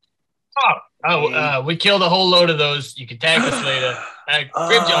them. We killed a whole load of those. You can tag us later.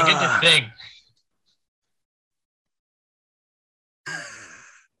 Grimjaw, get this thing.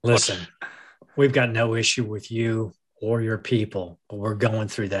 Listen, we've got no issue with you or your people, but we're going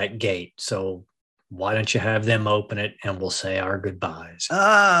through that gate. So why don't you have them open it and we'll say our goodbyes?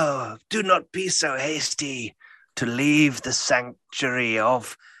 Oh, do not be so hasty to leave the sanctuary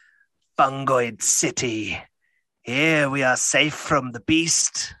of Fungoid City. Here we are safe from the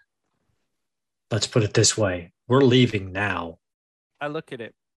beast. Let's put it this way. We're leaving now. I look at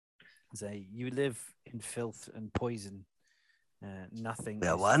it and say, you live in filth and poison. Nothing. We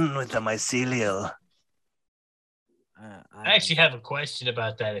are is- one with the mycelial. I actually have a question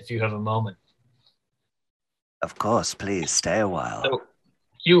about that if you have a moment. Of course, please stay a while. So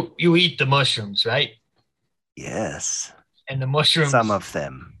you eat the mushrooms, right? Yes, And the mushrooms, some of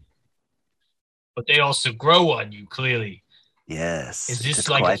them. but they also grow on you, clearly. Yes. Is it this is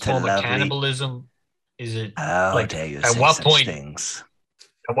like a quite form of lovely- cannibalism? Is it? How like, dare you at say what such point- things?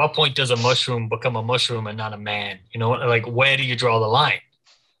 At what point does a mushroom become a mushroom and not a man? You know, like where do you draw the line?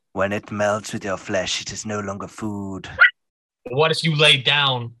 When it melts with your flesh, it is no longer food. What if you lay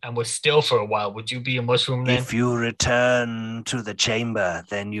down and we're still for a while? Would you be a mushroom then? If you return to the chamber,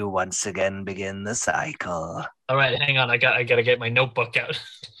 then you once again begin the cycle. All right, hang on. I gotta get my notebook out.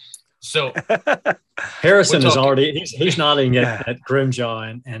 So Harrison We're is talking- already he's nodding at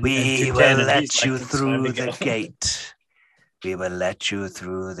Grimjaw and We and will Q10, and let he's you like, "It's time through to the go." gate. We will let you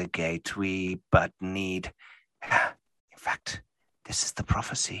through the gate. We but need. In fact, this is the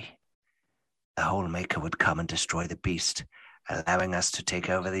prophecy. The Whole Maker would come and destroy the beast, allowing us to take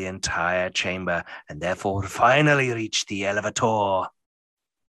over the entire chamber and therefore finally reach the elevator.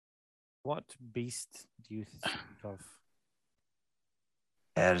 What beast do you think of?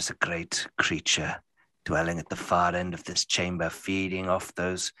 There is a great creature dwelling at the far end of this chamber, feeding off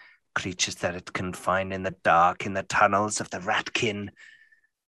those creatures that it can find in the dark, in the tunnels of the Ratkin.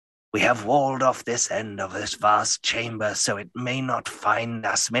 We have walled off this end of this vast chamber so it may not find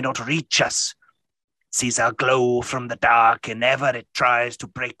us, may not reach us. It sees our glow from the dark, and ever it tries to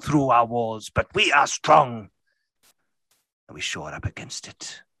break through our walls, but we are strong, and we shore up against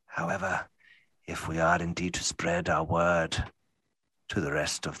it. However, if we are indeed to spread our word to the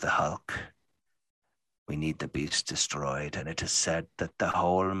rest of the Hulk, we need the beast destroyed, and it is said that the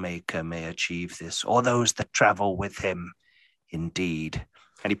Whole Maker may achieve this, or those that travel with him, indeed.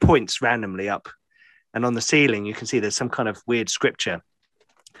 And he points randomly up, and on the ceiling you can see there's some kind of weird scripture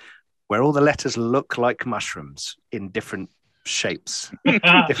where all the letters look like mushrooms in different shapes,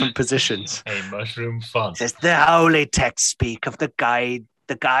 different positions. Hey, mushroom fun. It says the holy texts speak of the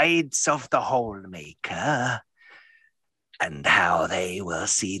guides of the Whole Maker, and how they will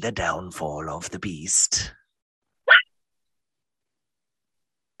see the downfall of the beast.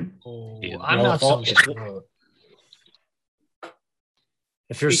 Oh, Yeah. I'm Well, not so if- sure.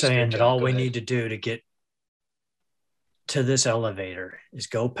 If you're Please, saying Grimjaw, that all go we ahead. need to do to get to this elevator is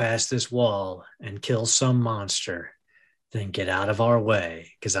go past this wall and kill some monster, then get out of our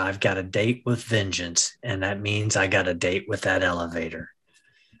way, because I've got a date with vengeance, and that means I got a date with that elevator.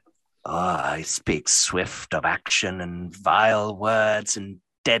 I speak swift of action and vile words and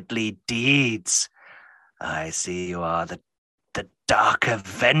deadly deeds. I see you are the dark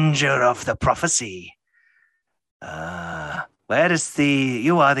avenger of the prophecy. Where is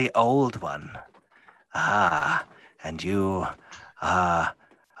you are the old one. And you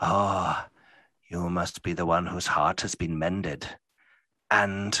you must be the one whose heart has been mended.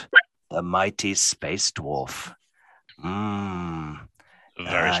 And the mighty space dwarf. A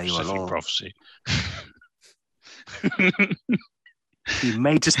very You are specific all- prophecy. You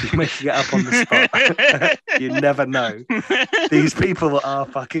may just be making it up on the spot. You never know. These people are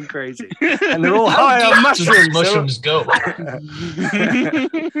fucking crazy. And they're all How high deep on do these mushrooms. mushrooms go?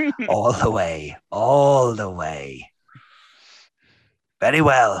 All the way. All the way. Very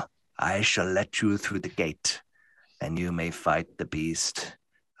well. I shall let you through the gate, and you may fight the beast.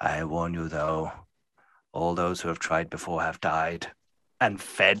 I warn you, though, all those who have tried before have died and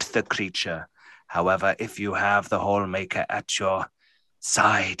fed the creature. However, if you have the Whole Maker at your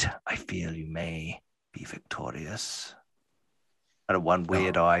side, I feel you may be victorious. And one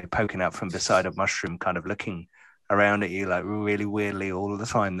weird eye poking out from beside a mushroom, kind of looking around at you like really weirdly all the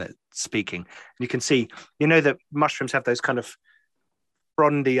time, that's speaking. And you can see, you know that mushrooms have those kind of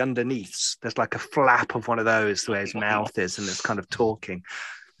frondy underneaths. There's like a flap of one of those where his mouth is, and it's kind of talking.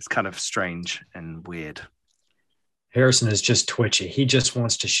 It's kind of strange and weird. Harrison is just twitchy. He just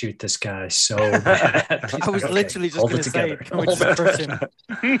wants to shoot this guy so bad. I was literally just hold going it to say, together. can we Hold just it crush him?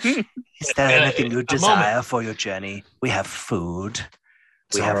 together. Is there anything you a desire moment. for your journey? We have food.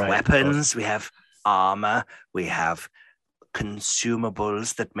 It's We all have right. weapons. We have armor. We have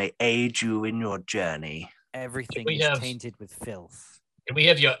consumables that may aid you in your journey. Everything We is have- tainted with filth. Can we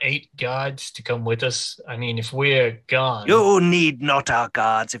have your 8 guards to come with us? I mean, if we're gone, You need not our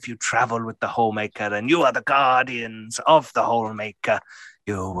guards if you travel with the Whole Maker, and you are the guardians of the Whole Maker.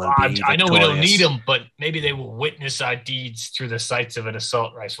 You will be victorious. I know we don't need them, but maybe they will witness our deeds through the sights of an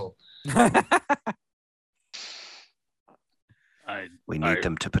assault rifle. We need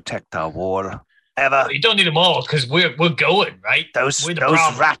them to protect our wall. Ever. You don't need them all because we're going, right? Those We're the those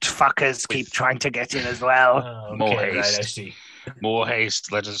problem. rat fuckers keep trying to get in as well. Oh, More okay, right, haste. I see. More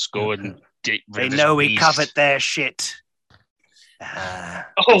haste. Let us go and get rid They of this know we beast. covered their shit.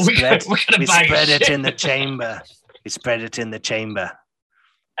 Oh, we spread, gotta we buy spread it shit. in the chamber. We spread it in the chamber.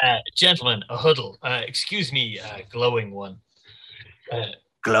 Gentlemen, a huddle. Excuse me, glowing one.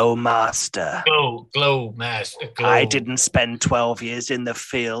 Glow Master. Glow mass. Glow. I didn't spend 12 years in the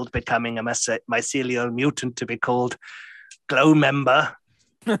field becoming a mycelial mutant to be called Glow Member.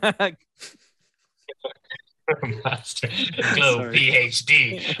 Master Glow Sorry.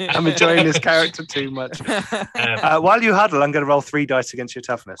 PhD. I'm enjoying this character too much. While you huddle, I'm going to roll 3 dice against your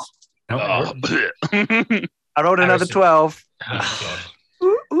toughness. Oh. I rolled another Harrison. 12. Oh,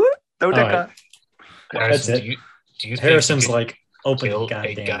 Ooh, ooh. Don't All right. Harrison, That's do you Harrison's think like, open the kill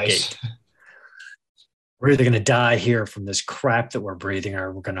goddamn 8 guys? gate. We're either going to die here from this crap that we're breathing,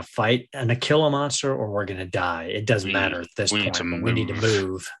 or we're going to fight and kill a monster, or we're going to die. It doesn't We- matter at this we need point. to But we need to move.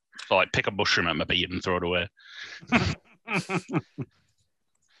 move. So, like, pick a mushroom at my beat and throw it away.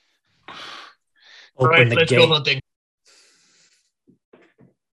 Open Right, the let's gate. go hunting.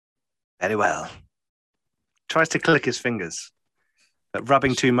 Very well. Tries to click his fingers, but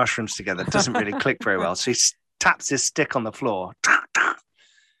rubbing 2 mushrooms together doesn't really click very well. So he taps his stick on the floor.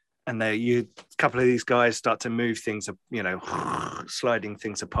 And a couple of these guys start to move things, sliding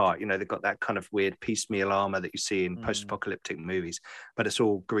things apart. They've got that kind of weird piecemeal armor that you see in post-apocalyptic movies, but it's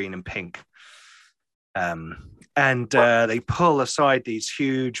all green and pink. They pull aside these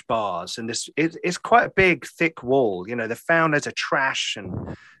huge bars, and it's quite a big, thick wall. They found loads of trash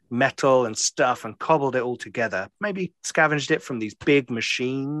and metal and stuff and cobbled it all together. Maybe scavenged it from these big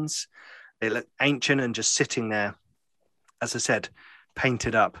machines. They look ancient and just sitting there, as I said,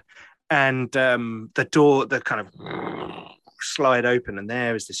 painted up. And the door, the kind of slide open, and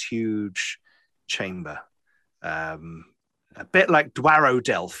there is this huge chamber. A bit like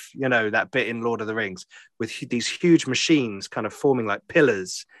Dwarodelf, that bit in Lord of the Rings, with these huge machines kind of forming like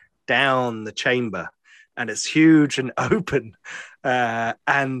pillars down the chamber. And it's huge and open. That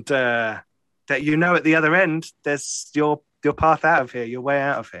at the other end, there's your path out of here, your way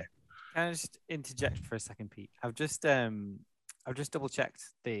out of here. Can I just interject for a second, Pete? I've just double checked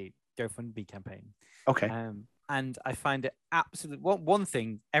the GoFundMe campaign. Okay. And I find it absolutely one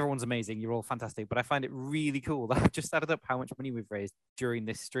thing, everyone's amazing, you're all fantastic, but I find it really cool that I've just added up how much money we've raised during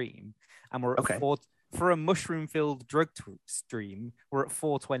this stream, and we're at for a mushroom-filled drug stream, we're at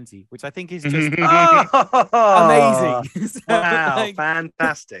 420, which I think is just amazing. So, Wow,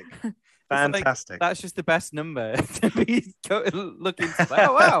 fantastic. Fantastic. That's just the best number to be looking to.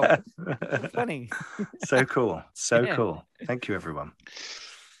 Oh, wow. Funny. So cool. So Yeah. cool. Thank you, everyone.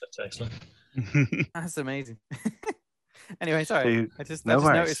 That's excellent. That's amazing. Anyway, sorry. I just worries.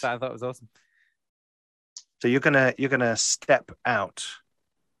 noticed that. I thought it was awesome. So you're gonna step out.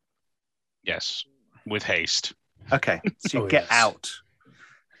 Yes, with haste. Okay. So you Oh, get yes. out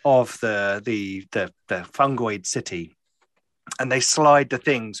of the fungoid city, and they slide the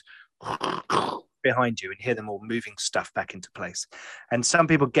things behind you and hear them all moving stuff back into place. And some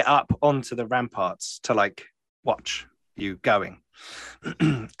people get up onto the ramparts to watch you going.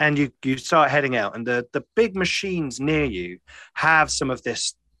 And you start heading out, and the big machines near you have some of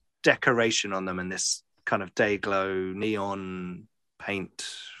this decoration on them and this kind of day glow neon paint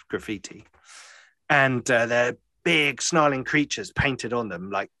graffiti. And they're big snarling creatures painted on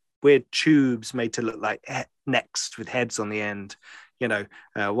them, like weird tubes made to look like necks with heads on the end.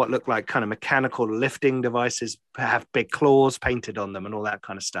 What look like kind of mechanical lifting devices have big claws painted on them and all that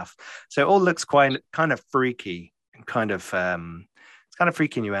kind of stuff. So it all looks kind of freaky and kind of it's kind of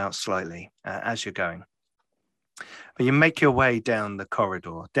freaking you out slightly as you're going. But you make your way down the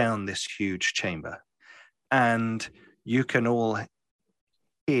corridor, down this huge chamber, and you can all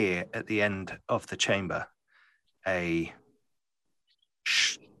hear at the end of the chamber a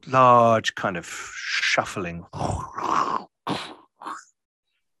large kind of shuffling.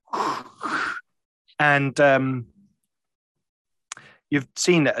 And you've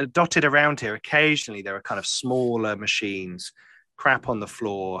seen dotted around here, occasionally there are kind of smaller machines, crap on the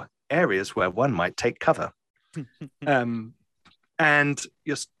floor, areas where one might take cover. And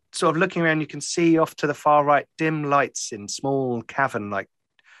you're sort of looking around, you can see off to the far right dim lights in small cavern-like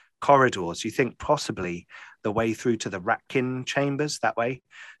corridors. You think possibly the way through to the Ratkin chambers that way.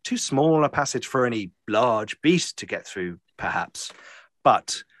 Too small a passage for any large beast to get through, perhaps.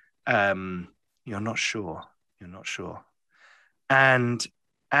 But you're not sure. You're not sure. And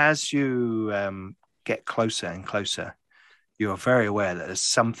as you get closer and closer, you are very aware that there's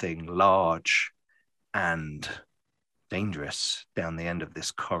something large and dangerous down the end of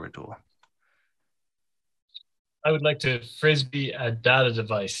this corridor. I would like to frisbee a data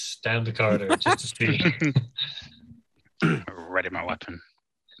device down the corridor just to see. Ready my weapon.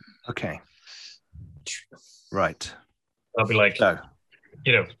 Okay. Right. I'll be like, So,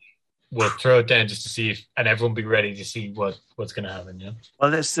 we'll throw it down just to see if, and everyone be ready to see what's going to happen. Yeah.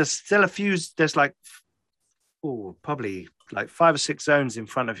 well, there's still a few. There's probably 5 or 6 zones in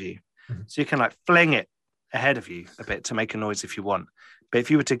front of you, so you can fling it ahead of you a bit to make a noise if you want. But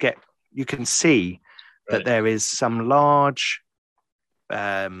if you were to you can see that there is some large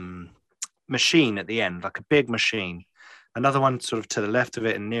machine at the end, like a big machine. Another one sort of to the left of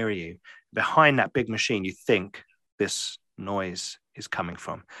it and near you. Behind that big machine, you think this noise is coming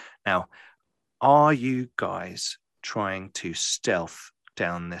from. Now, are you guys trying to stealth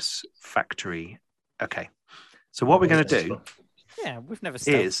down this factory? Okay. So what we're going to do Yeah, we've never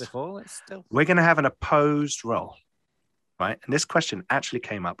stealthed is before. Let's stealth. we're going to have an opposed roll, right? And this question actually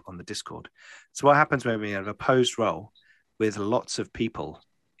came up on the Discord. So what happens when we have an opposed roll with lots of people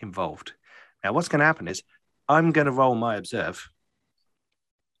involved? Now, what's going to happen is I'm going to roll my observe,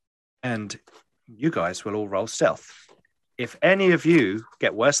 and you guys will all roll stealth. If any of you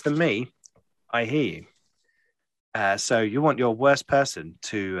get worse than me, I hear you. So you want your worst person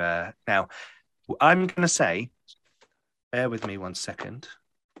to... now, I'm going to say, bear with me 1 second.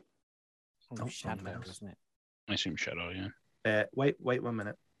 Oh, shadow, isn't it? I assume shadow, yeah. Wait 1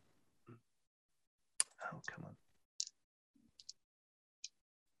 minute. Oh, come on.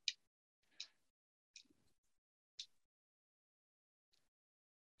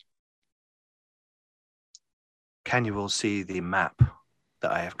 Can you all see the map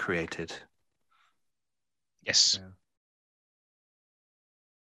that I have created? Yes. Yeah.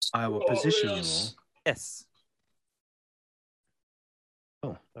 I will position you all. Yes.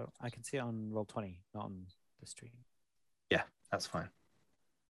 Oh. So I can see it on Roll20, not on the stream. Yeah, that's fine.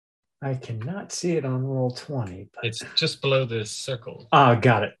 I cannot see it on Roll20. But... It's just below this circle. Oh,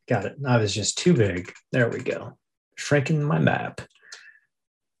 got it. I was just too big. There we go. Shrinking my map.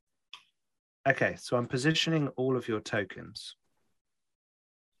 Okay, so I'm positioning all of your tokens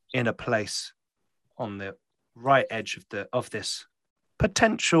in a place on the right edge of this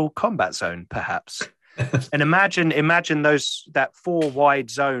potential combat zone, perhaps. And imagine that 4 wide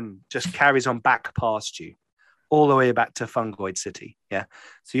zone just carries on back past you, all the way back to Fungoid City. Yeah,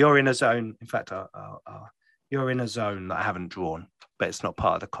 so you're in a zone. In fact, you're in a zone that I haven't drawn, but it's not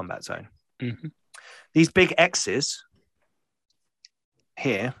part of the combat zone. Mm-hmm. These big X's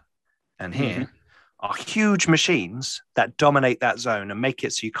here and here are huge machines that dominate that zone and make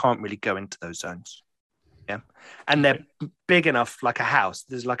it so you can't really go into those zones. Yeah, and they're big enough, like a house.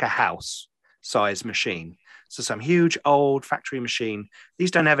 There's like a house size machine. So some huge old factory machine. These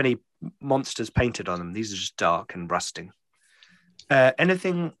don't have any monsters painted on them. These are just dark and rusting.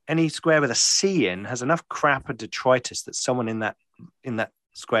 Any square with a C in has enough crap and detritus that someone in that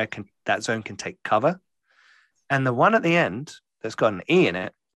square that zone can take cover. And the one at the end that's got an E in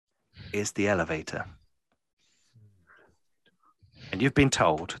it is the elevator. And you've been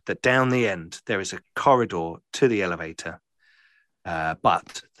told that down the end there is a corridor to the elevator,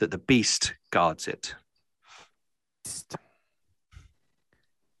 but that the beast guards it.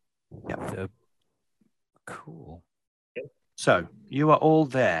 Yep. Cool. So you are all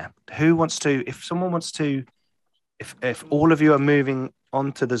there. Who wants to? If someone wants to, if all of you are moving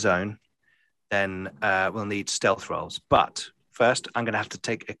onto the zone, then we'll need stealth rolls. But first, I'm going to have to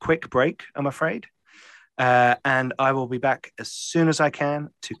take a quick break, I'm afraid. And I will be back as soon as I can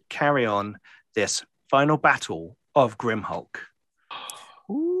to carry on this final battle of Grimhulk.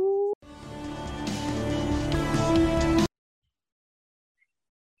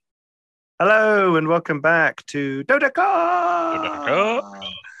 Hello and welcome back to Dodeca.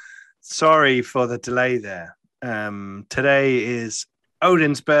 Sorry for the delay there. Today is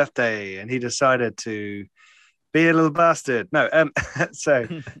Odin's birthday and he decided to be a little bastard. No, so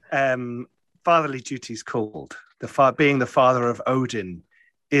fatherly duties called. Being the father of Odin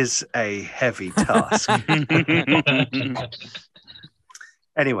is a heavy task.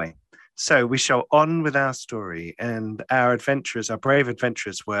 Anyway, so we shall on with our story, and our brave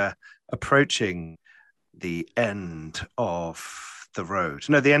adventurers were approaching the end of the road.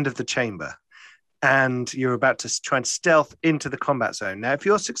 No, the end of the chamber. And you're about to try and stealth into the combat zone. Now, if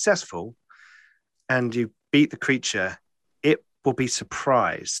you're successful and you beat the creature, it will be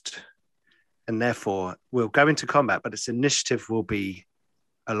surprised. And therefore, we'll go into combat, but its initiative will be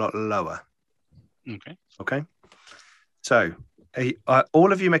a lot lower. Okay. So,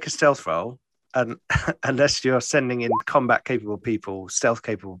 all of you make a stealth roll, and unless you're sending in combat-capable people,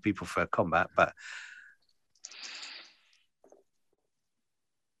 stealth-capable people for combat, but...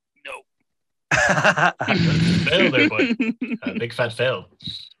 Fail there, boy. Big fat fail.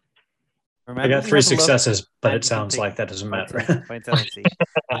 Remember, I got we 3 have a love successes, but it and sounds complete like that doesn't matter. vitality.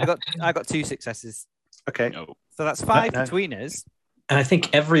 I got 2 successes. Okay. No. So that's 5 No. between us. And I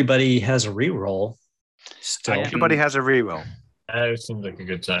think everybody has a reroll. Still. Everybody has a reroll. It seems like a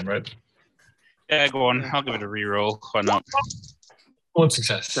good time, right? Yeah, go on. I'll give it a reroll. Why not? 1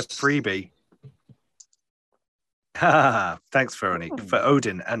 success. It's a freebie. Thanks, Veronique, for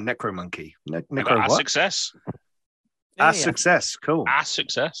Odin and Necromonkey. I got Necro a what? success. A success. Cool. A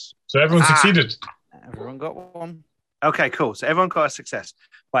success. So everyone succeeded. Everyone got one. Okay, cool. So everyone got a success.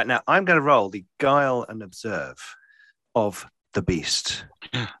 Right, now I'm going to roll the guile and observe of the beast.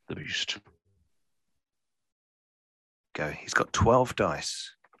 The beast. Go. He's got 12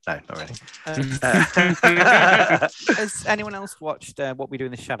 dice. No, not really. Has anyone else watched What We Do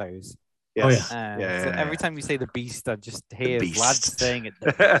in the Shadows? Yes. Oh, Yeah. So every time you say the beast, I just hear beast. Vlad saying it.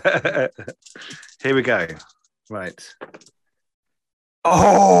 Here we go. Right.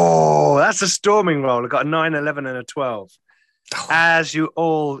 Oh, that's a storming roll. I got a 9, 11, and a 12. As you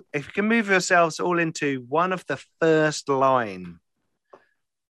all, if you can move yourselves all into one of the first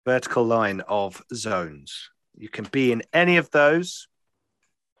vertical line of zones. You can be in any of those.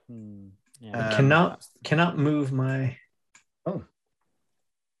 Yeah. Cannot move my. Oh.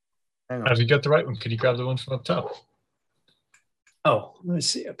 Hang on. Have you got the right one? Can you grab the one from up top? Oh, let me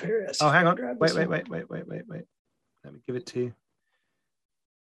see up here. Oh, hang on. Grab Wait. this one. Let me give it to you.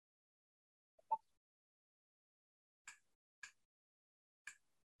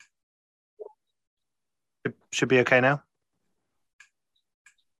 It should be okay now.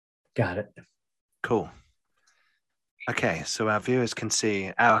 Got it. Cool. Okay, so our viewers can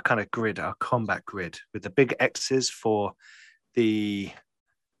see our kind of grid, our combat grid, with the big X's for the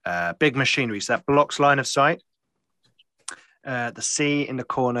big machinery. So that blocks line of sight. The C in the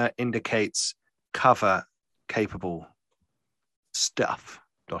corner indicates cover capable stuff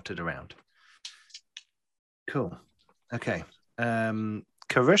dotted around. Cool. Okay.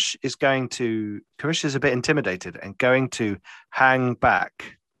 Karish is a bit intimidated and going to hang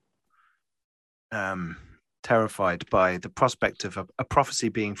back, terrified by the prospect of a prophecy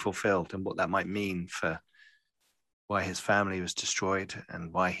being fulfilled and what that might mean for why his family was destroyed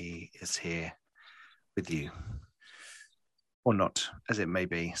and why he is here with you. Or not, as it may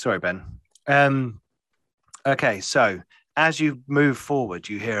be. Sorry, Ben. Okay, so as you move forward,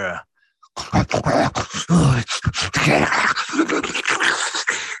 you hear a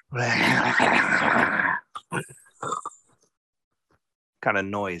kind of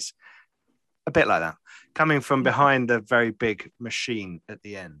noise, a bit like that, coming from behind the very big machine at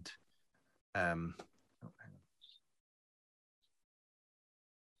the end.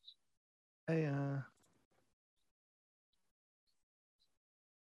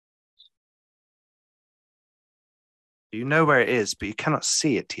 You know where it is, but you cannot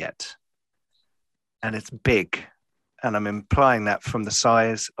see it yet. And it's big. And I'm implying that from the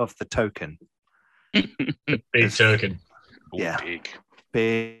size of the token. Big token. Yeah.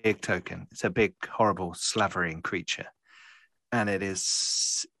 Big token. It's a big, horrible, slavering creature. And it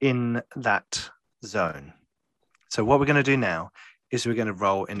is in that zone. So what we're going to do now is we're going to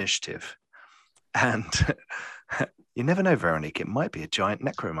roll initiative. And you never know, Veronique, it might be a giant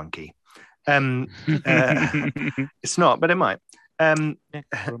necromonkey. It's not, but it might. So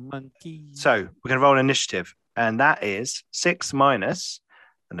we're going to roll initiative. And that is 6 minus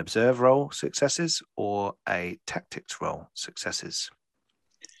an observe roll successes or a tactics roll successes.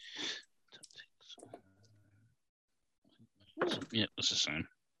 Yeah, it's the same.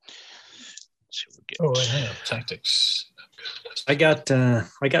 Let's see what we get. Oh, I have tactics. I got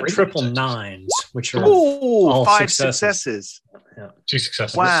triple nines, which are Ooh, all 5 successes. successes. 2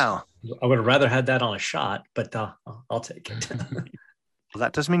 successes. Wow. I would have rather had that on a shot, but I'll take it. Well,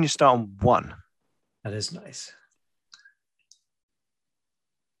 that does mean you start on 1. That is nice.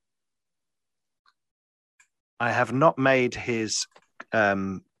 I have not made his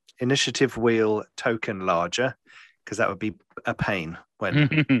initiative wheel token larger because that would be a pain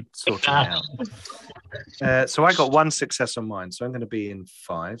when sorting it out. So I got 1 success on mine, so I'm going to be in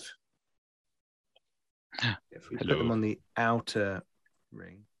 5. If we put them on the outer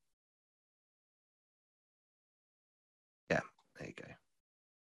ring. Yeah, there you go.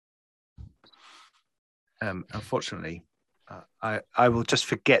 Unfortunately, I will just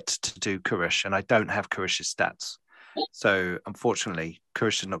forget to do Karish, and I don't have Karish's stats. So unfortunately,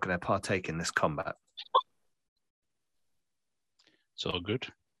 Karish is not going to partake in this combat. It's all good.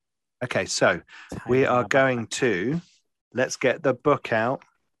 Okay, so we are going to, let's get the book out.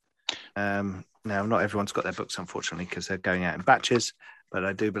 Now, not everyone's got their books, unfortunately, because they're going out in batches, but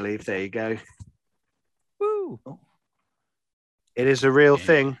I do believe, there you go. Woo! It is a real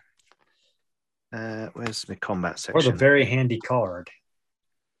thing. Where's my combat section? Or the very handy card.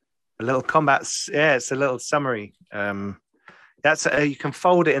 A little combat, yeah, it's a little summary. That's you can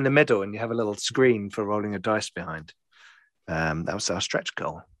fold it in the middle and you have a little screen for rolling a dice behind. That was our stretch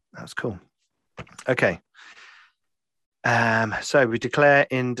goal. That was cool. Okay. So we declare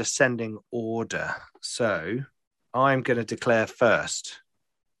in descending order. So I'm going to declare first.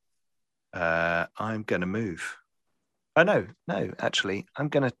 I'm going to move. Oh no, actually, I'm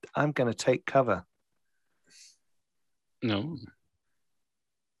gonna take cover. No.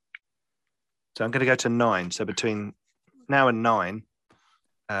 So I'm gonna go to 9. So between now and 9,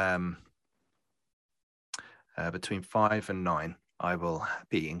 between 5 and 9, I will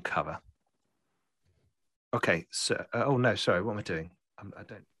be in cover. Okay, so oh no, sorry, what am I doing? I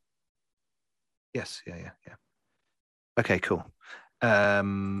don't. Yes, yeah. Okay, cool.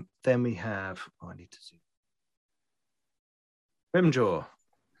 Then we have. Oh, I need to see. Grimjaw.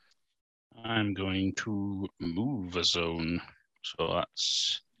 I'm going to move a zone. So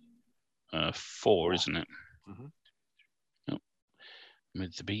that's 4, isn't it? Mm-hmm. Yep.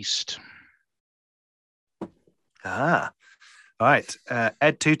 With the beast. Ah, all right.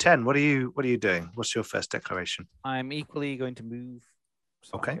 Ed 210. What are you doing? What's your first declaration? I'm equally going to move.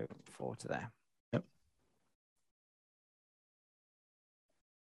 So Okay. I'll go 4 to there. Yep.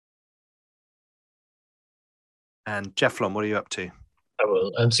 And Jefflon, what are you up to? I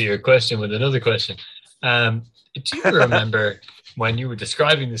will answer your question with another question. Do you remember when you were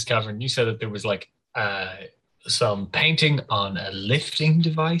describing this cavern, you said that there was like some painting on a lifting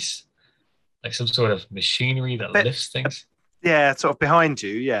device, like some sort of machinery that lifts things? Yeah, sort of behind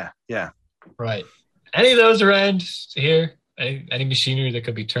you. Yeah. Right. Any of those around here? Any machinery that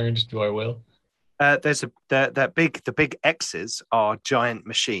could be turned to our will? There's the big X's are giant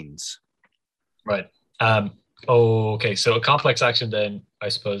machines. Right. Okay. So a complex action then, I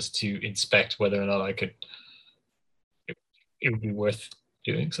suppose, to inspect whether or not I could. It would be worth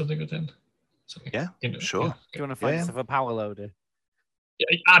doing something with them. Something, Yeah, sure. Do you want to find yourself a power loader?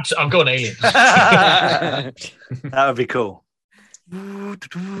 Yeah, I'm going alien. That would be cool.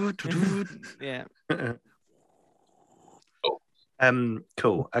 Yeah.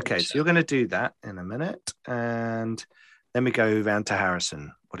 Cool. Okay, so you're going to do that in a minute, and then we go around to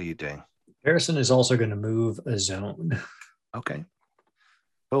Harrison. What are you doing? Harrison is also going to move a zone. Okay.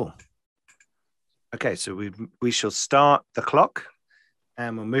 Cool. Okay, so we shall start the clock,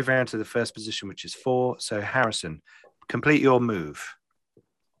 and we'll move around to the first position, which is 4. So Harrison, complete your move.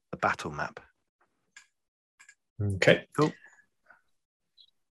 The battle map. Okay. Cool.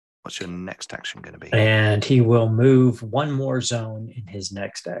 What's your next action going to be? And he will move one more zone in his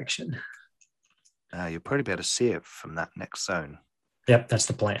next action. You'll probably be able to see it from that next zone. Yep, that's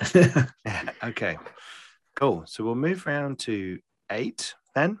the plan. Okay, cool. So we'll move around to 8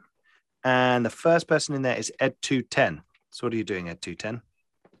 then. And the first person in there is Ed 210. So what are you doing, Ed 210?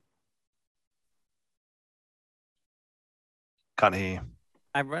 Can't hear you.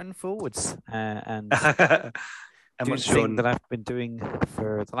 I run forwards and And do what's the your... thing that I've been doing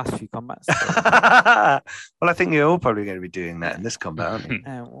for the last few combats. Well, I think you're all probably going to be doing that in this combat, aren't you?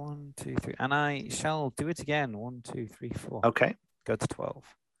 1, 2, 3. And I shall do it again. 1, 2, 3, 4. Okay. Go to 12.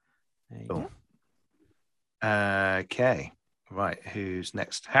 There you Cool. go. Okay. Right. Who's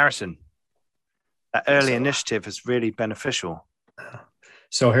next? Harrison. That early initiative is really beneficial.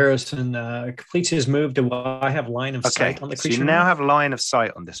 So Harrison completes his move. Do I have line of sight on the creature? So you now have line of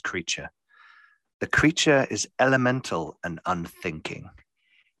sight on this creature. The creature is elemental and unthinking.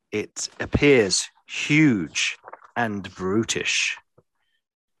 It appears huge and brutish.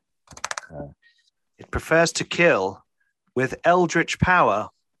 It prefers to kill with eldritch power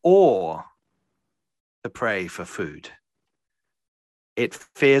or the prey for food. It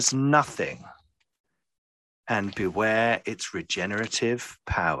fears nothing, and beware its regenerative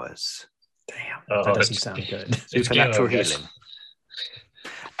powers. Damn, Oh, that doesn't sound good. Supernatural healing.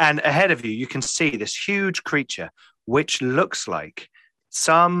 And ahead of you, you can see this huge creature, which looks like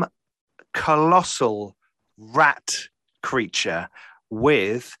some colossal rat creature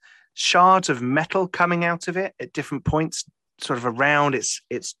with shards of metal coming out of it at different points, sort of around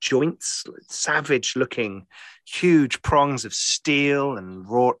its joints, savage looking, huge prongs of steel and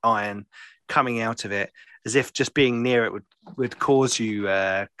wrought iron coming out of it, as if just being near it would cause you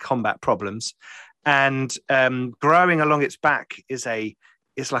combat problems. And growing along its back is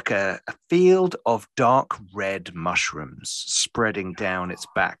like a field of dark red mushrooms spreading down its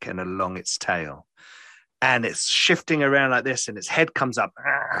back and along its tail. And it's shifting around like this, and its head comes up,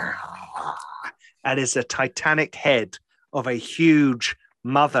 and it's a titanic head of a huge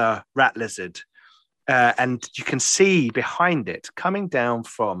mother rat lizard. And you can see behind it, coming down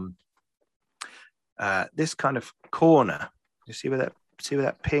from this kind of corner. You see where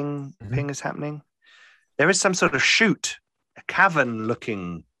that ping is happening? There is some sort of chute, a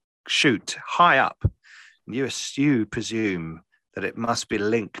cavern-looking chute high up. You presume that it must be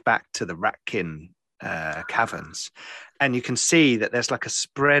linked back to the Ratkin caverns. And you can see that there's like a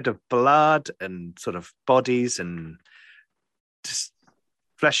spread of blood and sort of bodies and just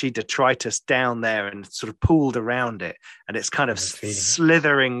fleshy detritus down there and sort of pooled around it, and it's kind of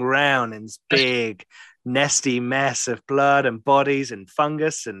slithering round in this big nesty mess of blood and bodies and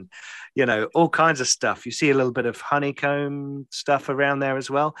fungus and all kinds of stuff. You see a little bit of honeycomb stuff around there as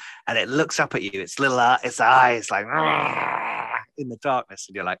well, and it looks up at you. Its eyes like in the darkness,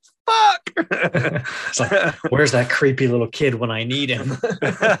 and you're like, fuck. It's like, where's that creepy little kid when I need him?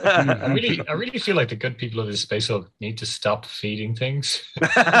 I really feel like the good people of this space will need to stop feeding things.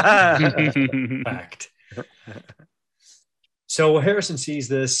 Fact. So Harrison sees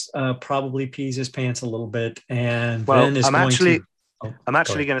this, probably pees his pants a little bit, and then is I'm going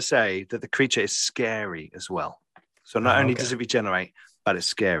actually going to say that the creature is scary as well. So not only does it regenerate, but it's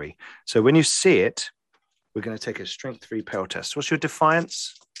scary. So when you see it, we're going to take a strength 3 peril test. What's your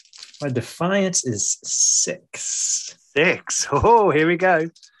defiance? My defiance is 6. 6. Oh, here we go.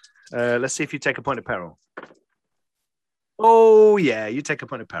 Let's see if you take a point of peril. Oh, yeah, you take a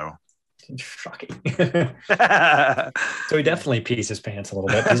point of peril. Shocking. So he definitely pees his pants a little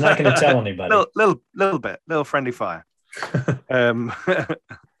bit. He's not going to tell anybody. Little bit, little friendly fire.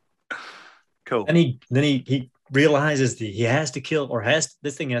 Cool. And he realizes that he has to kill, or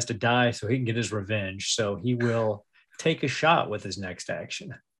this thing has to die so he can get his revenge. So he will take a shot with his next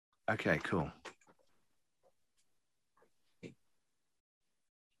action. Okay, cool.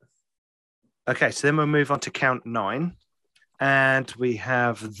 Okay, so then we'll move on to count 9. And we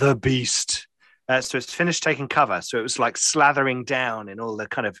have the beast. So it's finished taking cover. So it was like slathering down in all the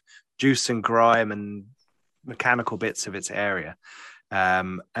kind of juice and grime and mechanical bits of its area.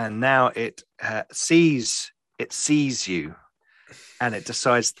 And now it sees you, and it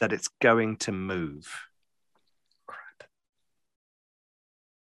decides that it's going to move. Crap.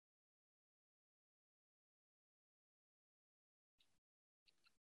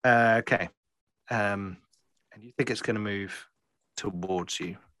 Okay. And you think it's going to move towards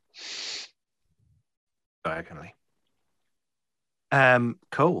you diagonally.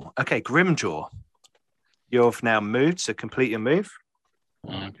 Cool. Okay, Grimjaw. You've now moved, so complete your move.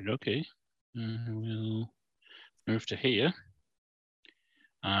 Okay. We'll move to here.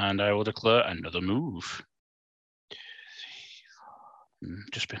 And I will declare another move.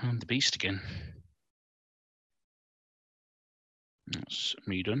 Just behind the beast again. That's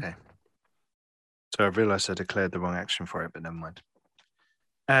me done. Okay. So I realized I declared the wrong action for it, but never mind.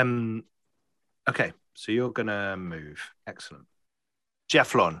 Okay, so you're going to move. Excellent.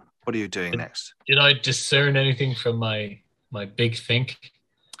 Jefflon, what are you doing next? Did I discern anything from my big think?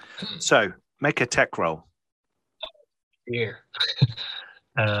 So make a tech roll. Here.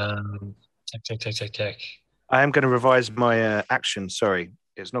 Tech. I am going to revise my action. Sorry,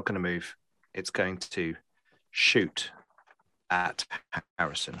 it's not going to move. It's going to shoot at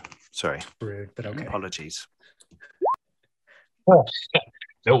Harrison. Sorry. Rude, but okay. Apologies. Oh.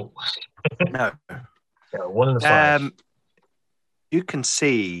 No. No. Yeah, 1 in the 5. You can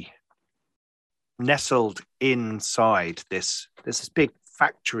see nestled inside this big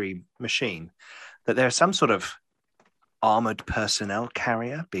factory machine that there's some sort of armored personnel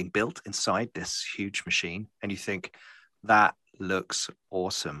carrier being built inside this huge machine, and you think that looks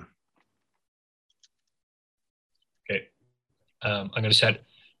awesome. Okay. I'm going to shout,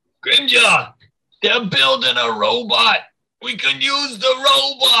 Grimjaw, they're building a robot. We can use the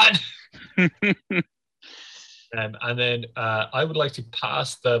robot. And then I would like to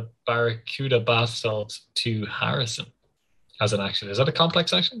pass the Barracuda bath salts to Harrison as an action. Is that a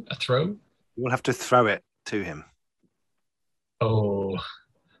complex action? A throw? You will have to throw it to him. Oh.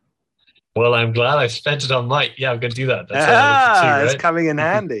 Well, I'm glad I spent it on Mike. Yeah, I'm going to do that. That's 2, right? It's coming in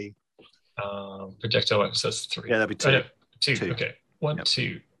handy. Projectile weapon says 3. Yeah, that'd be 2. Oh, no, 2. Okay. 1, yep.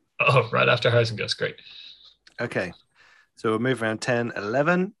 2. Oh, right after Harrison goes. Great. Okay. So we'll move around 10,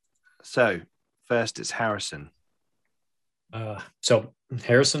 11. So first it's Harrison. So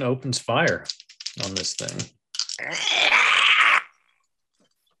Harrison opens fire on this thing.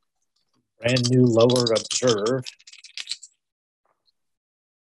 Brand new lower observe.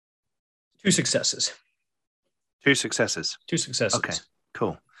 2 successes. 2 successes. 2 successes. Okay,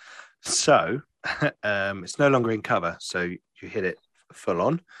 cool. So it's no longer in cover, so you hit it full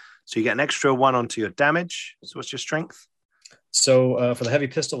on. So you get an extra 1 onto your damage. So what's your strength? So for the heavy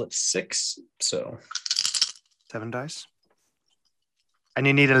pistol, it's 6. So 7 dice. And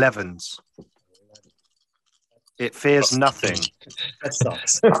you need 11s. It fears nothing. That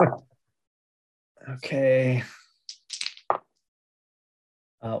sucks. Okay.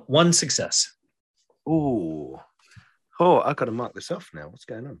 1 success. Ooh. Oh, I've got to mark this off now. What's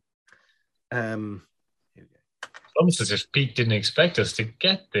going on? Here we go. Almost as if Pete didn't expect us to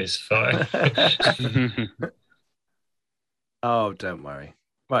get this far. Oh, don't worry.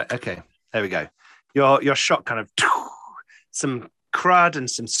 Right. Okay. There we go. Your shot kind of some crud and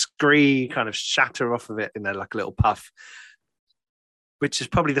some scree kind of shatter off of it in like a little puff, which is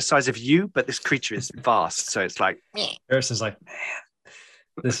probably the size of you, but this creature is vast. So it's like Harrison's like, man,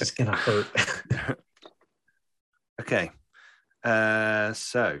 this is gonna hurt. okay.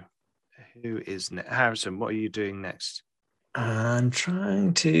 So who is Harrison? What are you doing next? I'm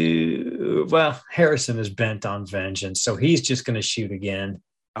trying to. Well, Harrison is bent on vengeance, so he's just going to shoot again.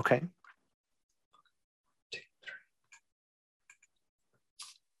 Okay. 2,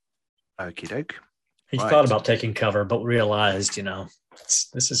 3. Okie doke. He Right. thought about taking cover, but realized,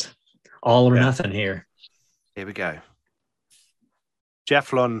 this is all or nothing here. Here we go.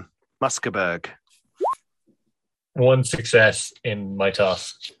 Jefflon Muskeberg. 1 success in my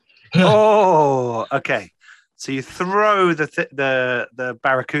toss. Oh, okay. So you throw the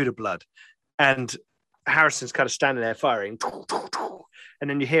barracuda blood, and Harrison's kind of standing there firing, and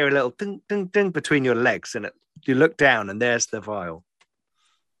then you hear a little ding, ding, ding between your legs, and you look down, and there's the vial.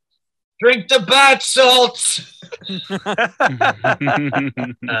 Drink the bath salts. And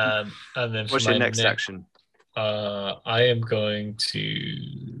then for What's your my next action? I am going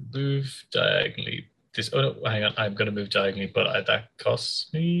to move diagonally. Hang on. I'm going to move diagonally, but that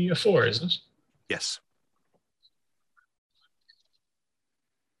costs me a 4, isn't it? Yes.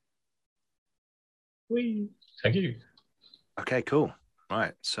 Whee. Thank you. Okay, cool.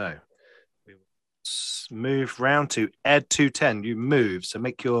 Right, so we will move round to Ed 210. You move, so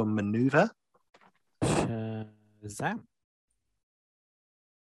make your maneuver. Shazam.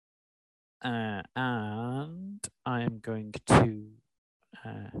 And I am going to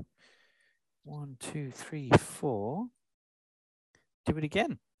 1, 2, 3, 4. Do it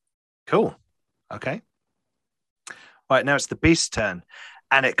again. Cool. Okay. Right, now it's the beast's turn,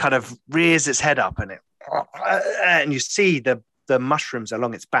 and it kind of rears its head up, and you see the mushrooms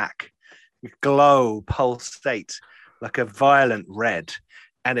along its back glow, pulsate like a violent red,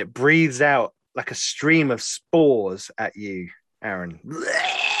 and it breathes out like a stream of spores at you, Aaron.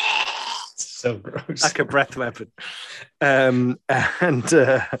 So gross. Like a breath weapon. Where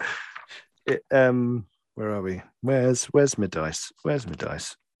are we? Where's my dice? Where's my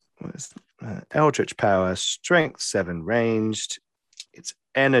dice? Where's Eldritch Power, Strength 7, ranged. It's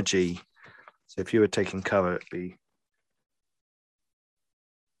energy. So if you were taking cover, it'd be.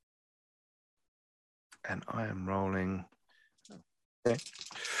 And I am rolling. Okay.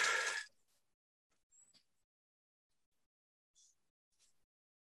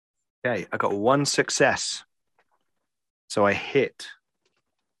 Okay, I got 1 success. So I hit.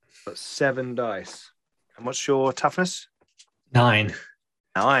 Got 7 dice. And what's your toughness? 9.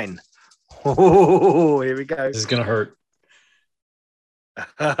 9. Oh, here we go. This is gonna hurt.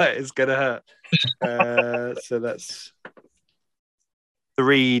 It's gonna hurt. So that's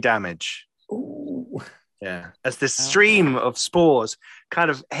 3 damage. Ooh. Yeah. As this stream of spores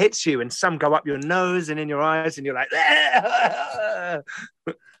kind of hits you, and some go up your nose and in your eyes, and you're like,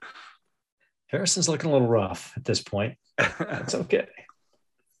 Harrison's looking a little rough at this point. That's okay.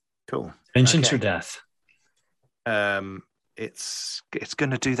 cool. Vengeance Okay. or death. It's going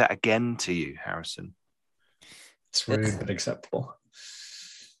to do that again to you, Harrison. It's rude but acceptable.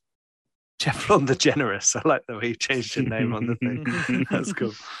 Jefflon the Generous. I like the way you changed your name on the thing. That's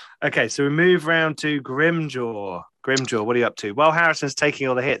cool. Okay, so we move round to Grimjaw. Grimjaw, what are you up to? While Harrison's taking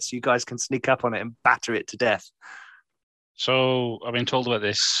all the hits, you guys can sneak up on it and batter it to death. So I've been told about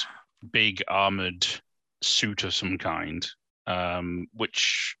this big armored suit of some kind.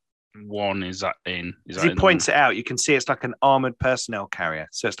 Which one is that in? As he points it out, you can see it's like an armored personnel carrier.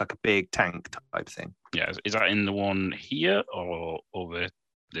 So it's like a big tank type thing. Yeah, is that in the one here or over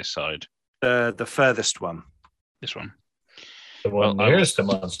this side? The furthest one. This one. The one Well, nearest the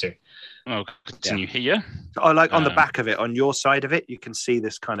monster. I'll continue here. Oh, like on the back of it, on your side of it, you can see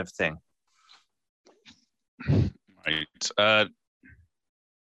this kind of thing. Right.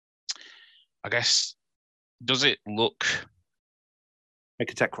 I guess, does it look...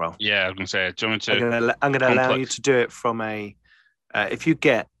 Make a tech roll. Yeah, I was going to say, do you want me I'm going to allow you complex- to do it from a... if you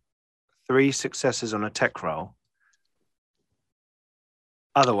get 3 successes on a tech roll,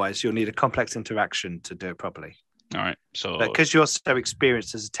 otherwise you'll need a complex interaction to do it properly. All right, so Because you're so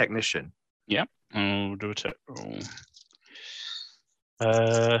experienced as a technician. I'll do a tech roll.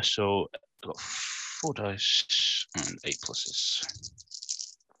 So I've got 4 dice and 8 pluses.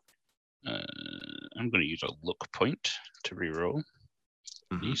 I'm going to use a luck point to reroll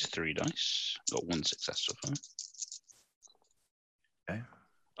these 3 dice. Got 1 success so far. Okay.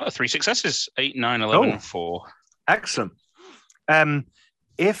 Oh, 3 successes. 8, 9, 11, Oh. and 4. Excellent.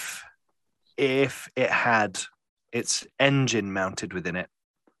 If it had its engine mounted within it,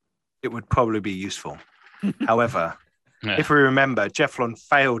 it would probably be useful. However, Yeah. if we remember, Jefflon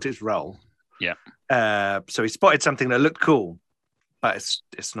failed his roll. Yeah. So he spotted something that looked cool, but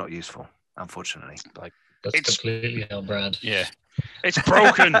it's not useful, unfortunately. That's It's- completely Hellbrand. Yeah. It's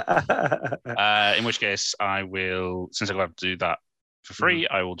broken. In which case, I will, since I'm going to do that for free,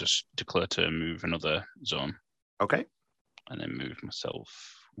 I will just declare to move another zone Okay. and then move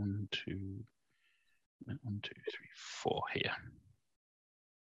myself 1, 2, 3, 4 here.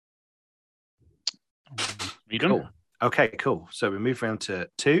 You done? Cool. Okay, cool. So we move around to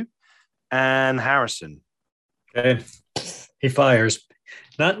 2 and Harrison. Okay. He fires.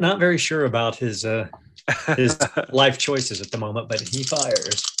 Not very sure about his life choices at the moment, but he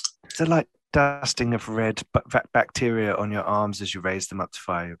fires. Is it like dusting of red bacteria on your arms as you raise them up to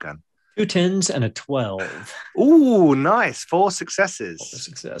fire your gun? 2 10s and a 12. Ooh, nice. 4 successes. 4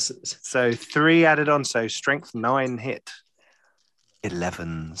 successes. So 3 added on. So strength 9 hit.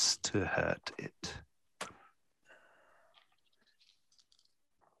 11s to hurt it.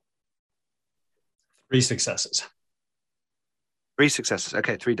 3 successes. 3 successes.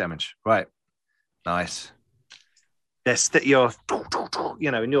 Okay, 3 damage. Right. Nice. Yes, that you're,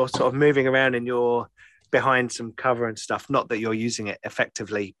 and you're sort of moving around and you're behind some cover and stuff. Not that you're using it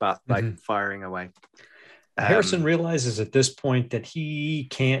effectively, but like firing away. Harrison realizes at this point that he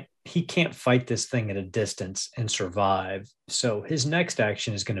can't fight this thing at a distance and survive. So his next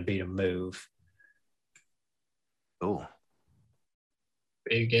action is going to be to move. Oh,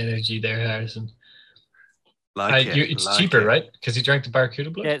 Big energy there, Harrison. It's like cheaper, it. right? Because he drank the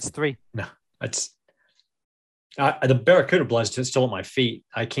Barracuda blood? Yeah, it's 3. No, it's the Barracuda blood is still at my feet.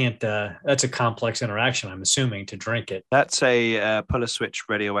 I can't. That's a complex interaction. I'm assuming to drink it. That's a pull a switch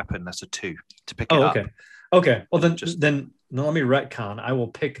radio weapon. That's a 2 to pick it Oh, up. okay. Okay. Well, then let me retcon. I will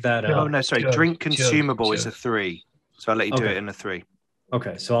pick that up. Oh no, sorry. Chug, Drink consumable chug. is a 3. So I'll let you do Okay. it in a 3.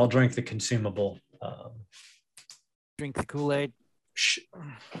 Okay, so I'll drink the consumable. Drink the Kool-Aid.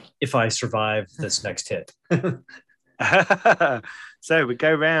 If I survive this next hit. So we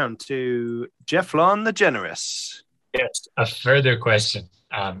go round to Jefflon the Generous. Yes. A further question.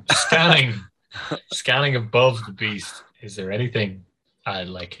 Scanning above the beast. Is there anything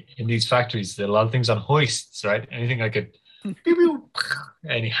like in these factories? There are a lot of things on hoists, right? Anything I could,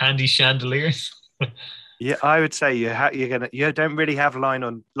 any handy chandeliers? Yeah, I would say you don't really have line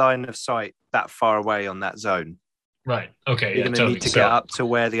of sight that far away on that zone. Right. Okay. You're going to totally. need to So get up to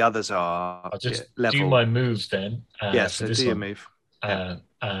where the others are. I'll just level. do my moves then. Yes, for so this do your one. move.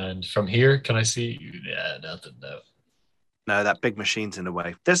 And from here, can I see? Yeah, nothing. No. No, that big machine's in the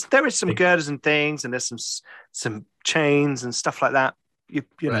way. There is some girders and things, and there's some chains and stuff like that. You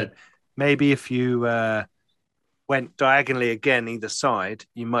know, Right. maybe if you went diagonally again either side,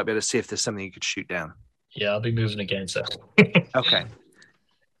 you might be able to see if there's something you could shoot down. Yeah, I'll be moving again. So. Okay.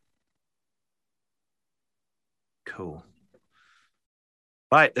 Cool.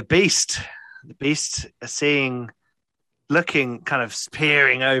 Right, the beast looking kind of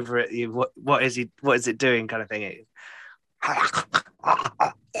peering over at you. What is it doing kind of thing?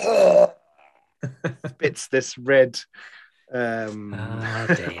 Spits this red. Damn.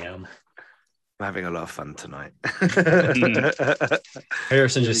 I'm having a lot of fun tonight. Harrison Here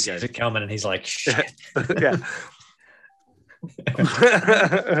just we go. sees it coming and he's like, shit. Yeah.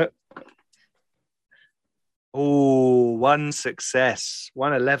 Oh, 1 success.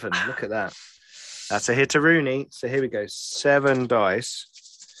 111. Look at that. That's a hit to Rooney. So here we go. 7 dice.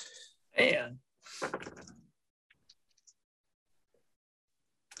 Man.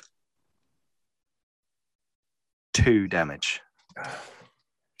 2 damage.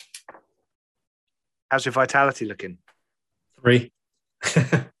 How's your vitality looking? 3.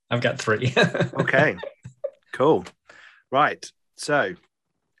 I've got 3. Okay. Cool. Right. So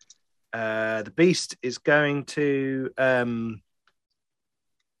the beast is going to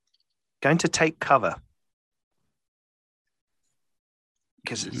take cover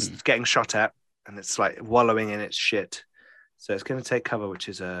because it's getting shot at and it's like wallowing in its shit. So it's going to take cover, which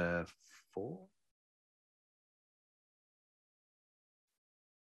is a 4.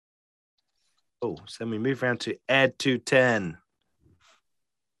 Oh, so then we move around to Ed 210,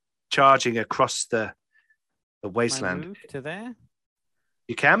 charging across the wasteland. Move to there.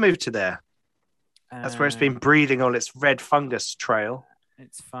 You can move to there. That's where it's been breathing on its red fungus trail.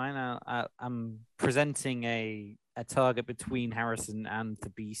 It's fine. I'm presenting a target between Harrison and the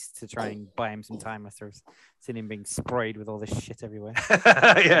beast to try and buy him some time after seeing him being sprayed with all this shit everywhere.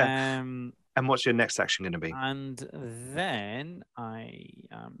 Yeah. Um, And what's your next action going to be? and then I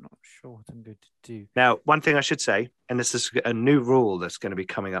am not sure what I'm going to do. Now, one thing I should say, and this is a new rule that's going to be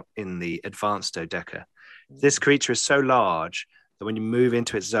coming up in the advanced Dodeca. This creature is so large that when you move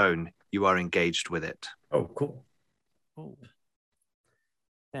into its zone, you are engaged with it. Oh, cool. Oh.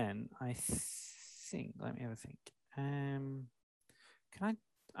 Then I think. Let me have a think. Can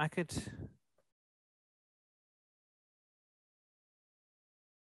I could.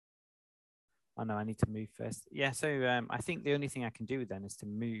 Oh no, I need to move first. Yeah, so I think the only thing I can do then is to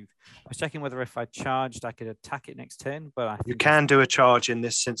move. I was checking whether if I charged, I could attack it next turn, but I think You can do a charge in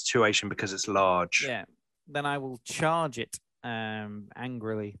this situation because it's large. Yeah, then I will charge it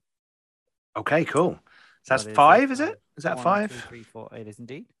angrily. Okay, cool. So that's That is 5, is it? Is that 1, 5? 2, 3, 4. It is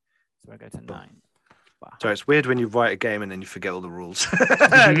indeed. So I go to 9. Wow. So it's weird when you write a game and then you forget all the rules.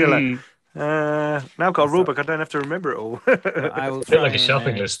 You're like, now I've got a rule book. I don't have to remember it all. I will It's a bit try like a and,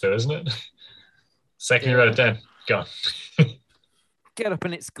 shopping list, though, isn't it? Second you write it down, gone. get up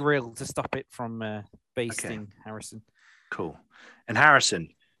in its grill to stop it from basting Harrison. Cool. And Harrison,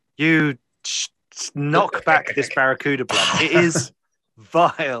 you knock back this barracuda blood. It is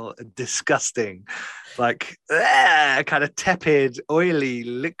vile and disgusting, like kind of tepid, oily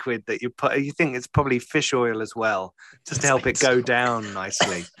liquid that you put. You think it's probably fish oil as well, just to help it go down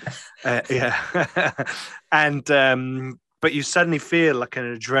nicely. Yeah, and but you suddenly feel like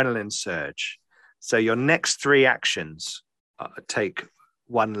an adrenaline surge. So your next 3 actions take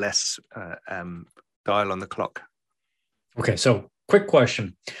 1 less dial on the clock. Okay, so quick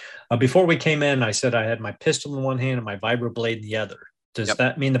question. Before we came in, I said I had my pistol in one hand and my vibroblade in the other. Does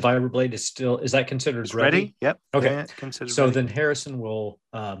that mean the vibroblade is still, is that considered It's ready? Yep. Okay. Yeah, considered So ready. then Harrison will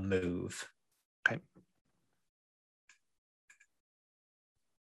move. Okay.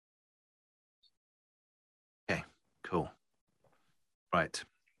 Okay, cool. Right.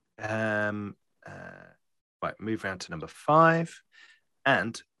 Right, move round to number 5.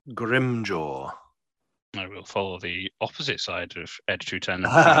 And Grimjaw. I will follow the opposite side of Edge 210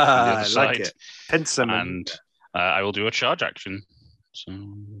 from the I other like side. it. Pincer And I will do a charge action. So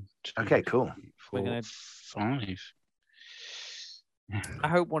Okay, cool. 4, gonna- 5. I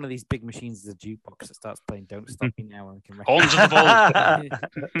hope one of these big machines is a jukebox that starts playing "Don't Stop Me Now" and we can Horns of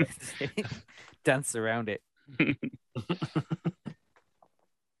the dance around it.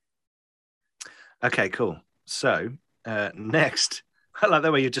 Okay, cool. So next, I like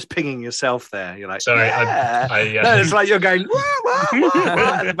that way you're just pinging yourself there. You're like, Sorry, yeah. I It's like you're going wah, wah, wah,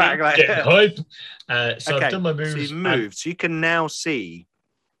 wah, at the back. Like, getting hype. So okay, I've done my moves. so you've and- moved. So you can now see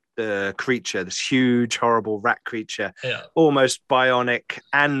the creature, this huge, horrible rat creature, yeah. almost bionic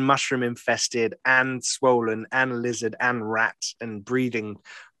and mushroom infested and swollen and lizard and rat and breathing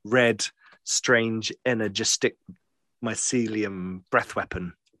red, strange, energistic mycelium breath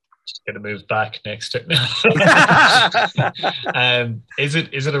weapon. Just gonna move back next to is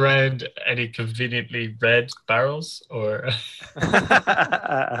it around any conveniently red barrels or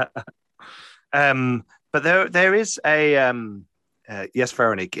But there is a yes,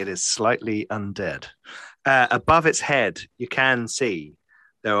 Veronique, it is slightly undead. Above its head, you can see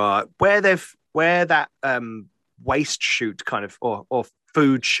there are where that waste chute kind of or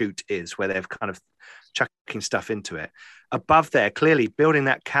food chute is, where they've kind of chucking stuff into it. Above there, clearly building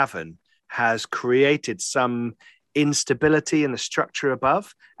that cavern has created some instability in the structure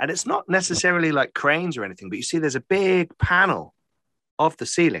above. And it's not necessarily like cranes or anything, but you see there's a big panel of the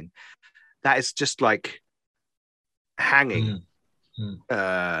ceiling that is just like hanging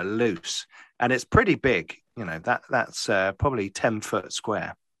loose. And it's pretty big. You know, that's probably 10-foot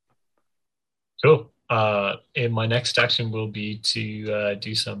square. Cool. In my next action will be to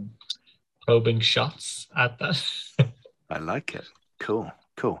do some probing shots at that. I like it. Cool.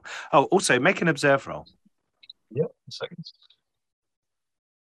 Oh, also make an observe roll. Yep. Seconds.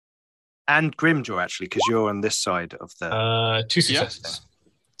 And Grimjaw, actually, because you're on this side of the... 2 successes.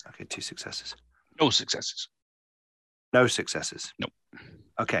 Okay, 2 successes. No successes. No successes. Nope.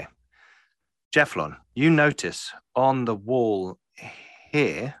 Okay. Jefflon, you notice on the wall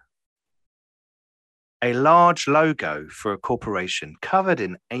here a large logo for a corporation covered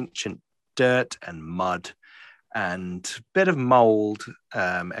in ancient dirt and mud and a bit of mold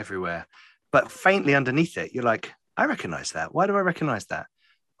everywhere. But faintly underneath it, you're like, I recognize that. Why do I recognize that?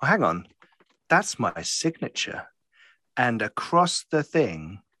 Oh, hang on. That's my signature. And across the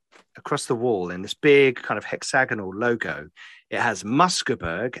wall in this big kind of hexagonal logo, it has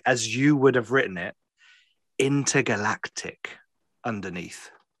Muskerberg, as you would have written it, intergalactic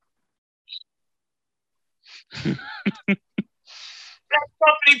underneath.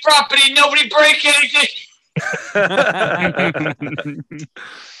 Property, nobody break anything.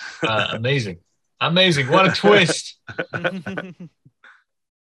 Amazing. What a twist.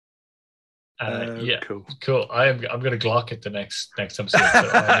 Yeah, cool. I'm gonna Glock it the next episode. So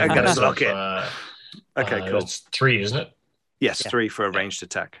I'm gonna Glock it. Okay, cool. It's 3, isn't it? Yes, Yeah. 3 for a ranged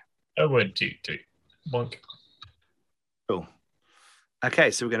attack. I would do 3. Bonk. Cool.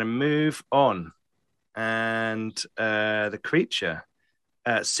 Okay, so we're going to move on. And the creature,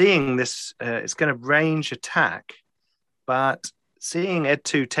 seeing this, it's going to range attack, but seeing Ed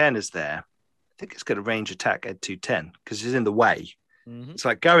 210 is there, I think it's going to range attack Ed 210 because he's in the way. Mhm. It's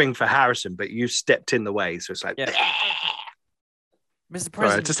like going for Harrison, but you stepped in the way. So it's like, Yeah. Mr. Sorry,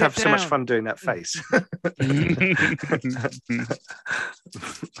 I President, just get have so much down. fun doing that face.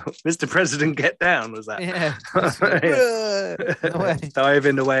 Mr. President, get down, was that? Yeah. Yeah. In the way. Dive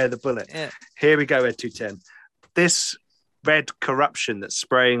in the way of the bullet. Yeah. Here we go, Ed 210. This red corruption that's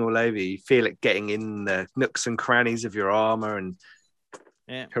spraying all over you, feel it getting in the nooks and crannies of your armor and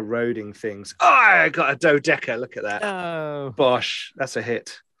Yeah. corroding things. Oh, I got a dodeca. Look at that. No. Bosh, that's a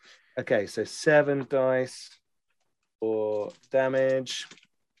hit. Okay, so 7 dice for damage.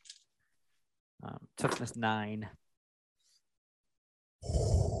 Toughness 9.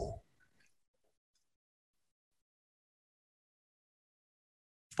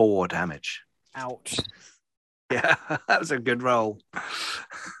 Four damage. Ouch. Yeah, that was a good roll.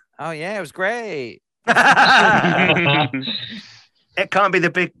 Oh yeah, it was great. It can't be the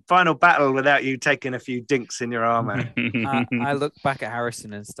big final battle without you taking a few dinks in your armor. I look back at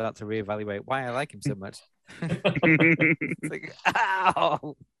Harrison and start to reevaluate why I like him so much. It's like,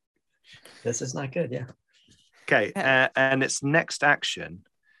 ow. This is not good. Yeah. Okay, and its next action,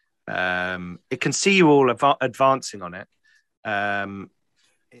 it can see you all advancing on it.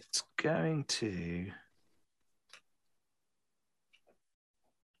 It's going to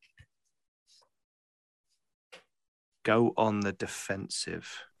go on the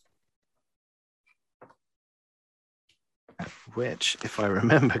defensive, which, if I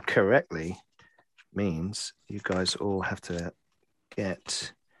remember correctly, means you guys all have to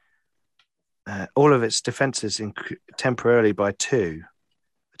get all of its defenses temporarily by 2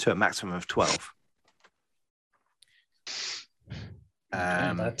 to a maximum of 12.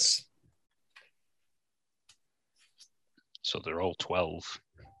 That's So they're all 12.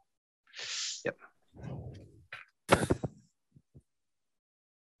 Yep.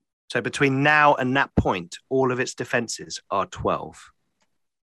 So between now and that point, all of its defenses are 12.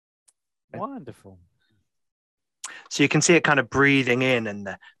 Wonderful. So you can see it kind of breathing in and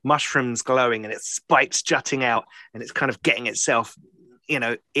the mushrooms glowing and its spikes jutting out and it's kind of getting itself, in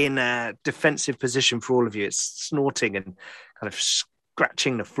a defensive position for all of you. It's snorting and kind of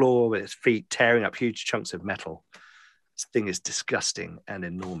scratching the floor with its feet, tearing up huge chunks of metal. This thing is disgusting and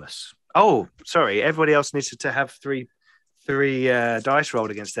enormous. Oh, sorry. Everybody else needs to have three dice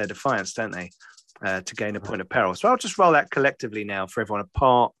rolled against their defiance, don't they? To gain a point of peril. So I'll just roll that collectively now for everyone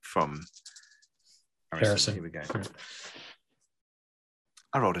apart from Harrison. Here we go.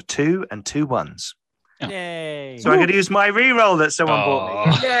 I rolled a 2 and 2 1s. Yeah. Yay. So I'm going to use my re-roll that someone bought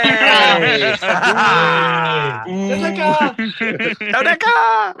me. Yay!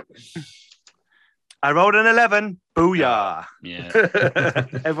 Dodeca! I rolled an 11. Booyah. Yeah.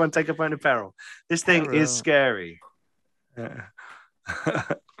 Everyone take a point of peril. This thing Peril. is scary.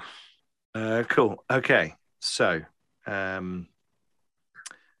 Cool. Okay. So,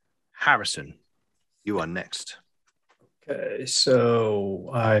 Harrison, you are next. okay.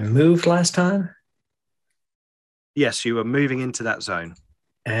 So I moved last time, Yes, you are moving into that zone.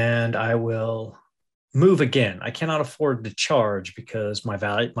 and I will move again. I cannot afford to charge because my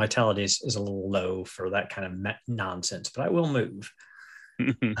vitality is a little low for that kind of nonsense, but I will move.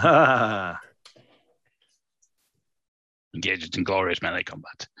 Engaged in glorious melee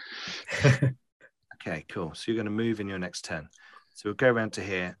combat. Okay, cool. So you're going to move in your next turn. So we'll go around to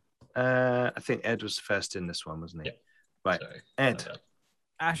here. I think Ed was first in this one, wasn't he? Yeah. Right. Sorry. Ed.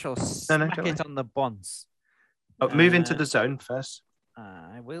 I shall No, smack go it ahead. on the bonds. Oh, move into the zone first.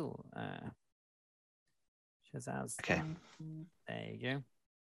 I will. Shazaz. Okay. There you go.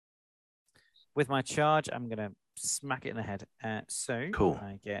 With my charge, I'm going to smack it in the head. So Cool.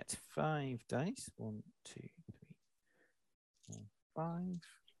 I get 5 dice. 1, 2, 3, 4, 5.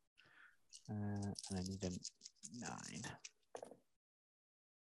 And I need a 9.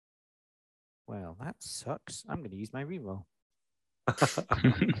 Well, that sucks. I'm going to use my reroll. I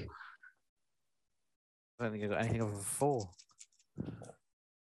don't think I got anything over 4.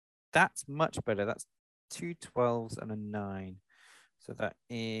 That's much better. That's 2 12s and a 9. So that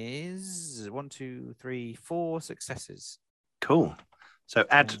is 1, 2, 3, 4 successes. Cool. So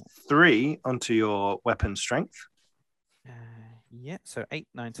add 3 onto your weapon strength. Yeah, so 8,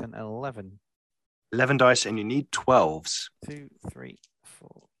 9, 10, 11. 11 dice, and you need 12s. 2, 3,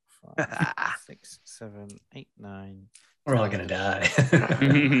 4, 5, 6, 7, 8, 9. We're all going to die.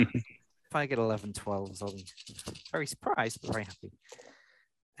 if I get 11, 12, I'll be very surprised, but very happy.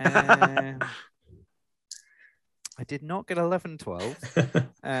 I did not get 11, 12. So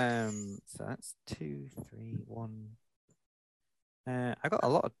that's 2, 3, 1. I got a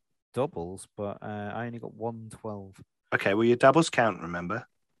lot of doubles, but I only got 1, 12. Okay, well, your doubles count, remember?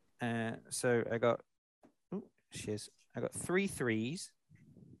 So I got, I got 3 3s.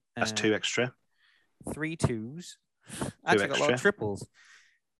 That's 2 extra. 3 2s. Actually, I got a lot extra. of triples.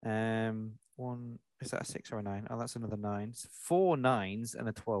 1, is that a 6 or a 9? Oh, that's another 9. 4 9s and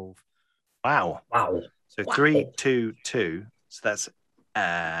a 12. Wow. Wow. So 3, 2, 2. So that's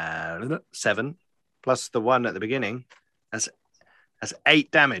 7 plus the 1 at the beginning. That's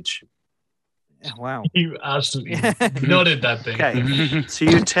 8 damage. Yeah, wow. You absolutely nutted that thing. Okay. So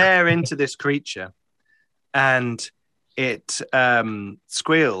you tear into this creature and it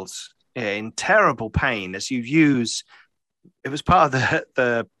squeals in terrible pain as you use. It was part of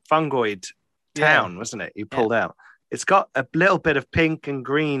the fungoid town, wasn't it? You pulled out. It's got a little bit of pink and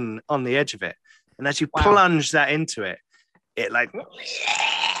green on the edge of it. And as you plunge that into it, it like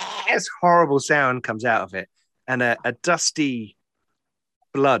this horrible sound comes out of it. And a dusty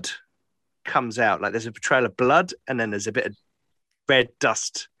blood comes out. Like there's a trail of blood and then there's a bit of red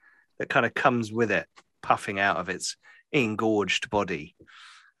dust that kind of comes with it, puffing out of its engorged body.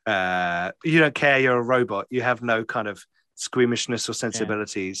 You don't care, you're a robot. You have no kind of squeamishness or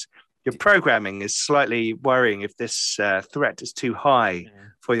sensibilities. Your programming is slightly worrying if this threat is too high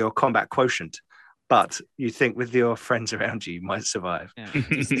for your combat quotient. But you think with your friends around you, you might survive. Yeah.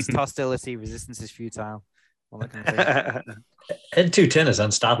 It's hostility, resistance is futile. All that kind of thing. Ed 210 is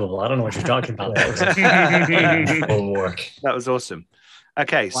unstoppable. I don't know what you're talking about. Full work. That was awesome.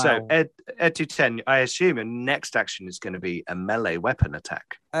 Okay, Wow. so Ed 210, I assume your next action is going to be a melee weapon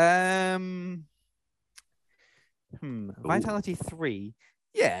attack. Vitality 3.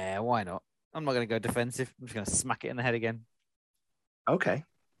 Yeah, why not? I'm not going to go defensive. I'm just going to smack it in the head again. Okay,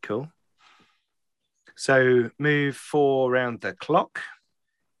 cool. So move 4 around the clock.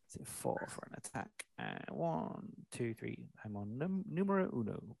 So 4 for an attack. 1, 2, 3. I'm on numero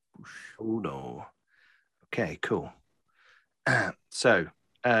uno. Oh no. Okay, cool. So,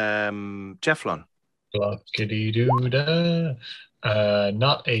 Jefflon. Blockity-doo-da.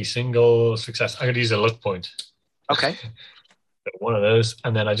 Not a single success. I'm going to use a luck point. Okay. One of those,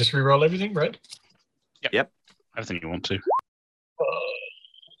 and then I just reroll everything, right? Yep. Everything you want to.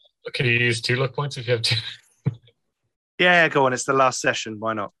 Can you use 2 luck points if you have 2? Yeah, go on. It's the last session.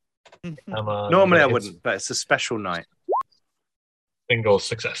 Why not? Normally I wouldn't, but it's a special night. Single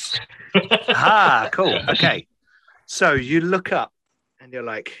success. Cool. Okay. So you look up and you're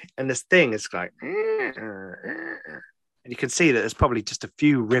like, and this thing is like, and you can see that there's probably just a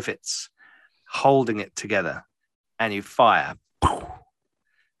few rivets holding it together, and you fire.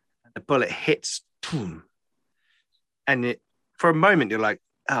 The bullet hits, and it, for a moment you're like,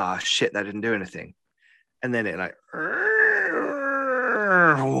 "Ah, shit, that didn't do anything," and then it like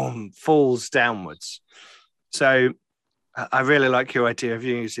falls downwards. So I really like your idea of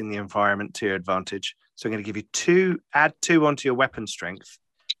using the environment to your advantage. So I'm going to give you add 2 onto your weapon strength,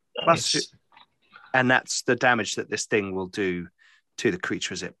 plus, and that's the damage that this thing will do to the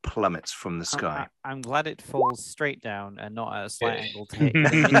creature as it plummets from the sky. I'm glad it falls straight down and not at a slight angle to hit.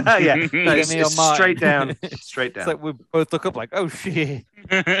 Yeah, no, Get me it's on mine. straight down, straight down. It's like we both look up like, oh shit.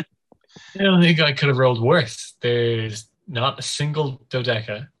 I don't think I could have rolled worse. There's not a single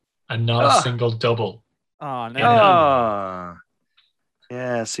dodeca and not a single double. Oh no. Oh,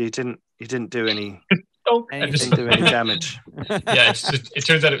 yeah. So you didn't do any damage. Yeah, it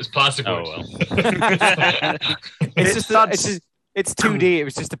turns out it was plastic. Oh well. It's 2D. It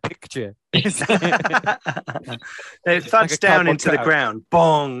was just a picture. It thuds Like a down cardboard into the cutout. ground.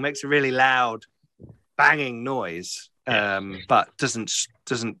 Bong, makes a really loud banging noise, but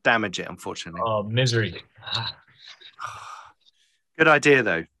doesn't damage it, unfortunately. Oh, misery. Good idea,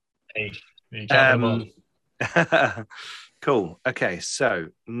 though. Hey, you can't have them all. Cool. Okay, so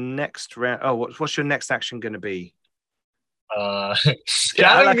next round. Oh, what's your next action going to be?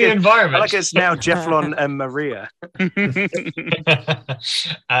 Scanning the environment. I like it's now Jefflon and Maria.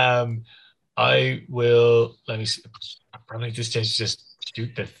 I will. Let me see. I'll probably at this stage just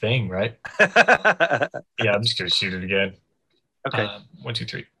shoot the thing, right? Yeah, I'm just gonna shoot it again. Okay. 1, 2,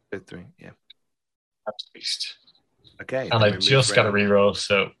 3. 2, 3. Yeah. That's beast. Okay. And I just got a reroll,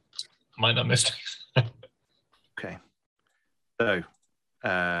 so might not miss things. Okay. So,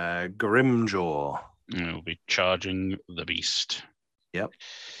 Grimjaw. We'll be charging the beast. Yep.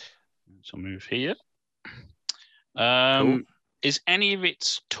 So move here. Cool. Is any of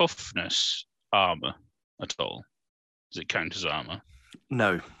its toughness armor at all? Does it count as armor?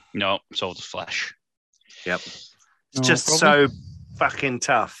 No. No, it's all just flesh. Yep. It's No just problem. so fucking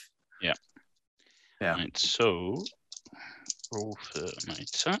tough. Yeah. Right, so roll for my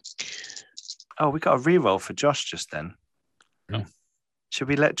attack. Oh, we got a reroll for Josh just then. Oh. Should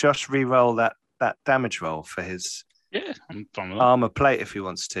we let Josh reroll that damage roll for his Yeah, I'm fine with that. armor plate if he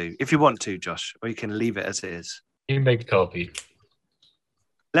wants to? If you want to, Josh, or you can leave it as it is. You make a copy.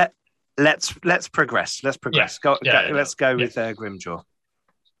 Let's progress. Let's progress. Let's go with Grimjaw.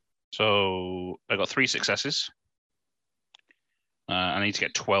 So I got 3 successes. I need to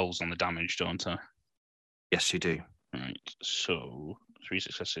get 12s on the damage, don't I? Yes, you do. Right, so 3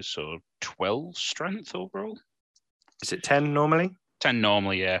 successes, so 12 strength overall. Is it 10 normally? 10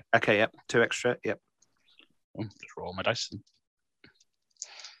 normally, yeah. Okay, yep. 2 extra, yep. Oh, just roll my dice then.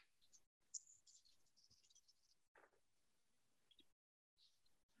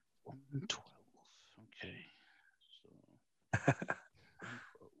 One 12. Okay. So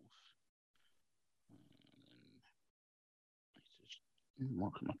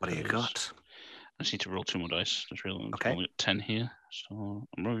 12. What do you got? I just need to roll 2 more dice. Just realized Okay. I've only got 10 here. So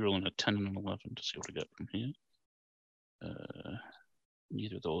I'm really rolling a 10 and an 11 to see what I get from here.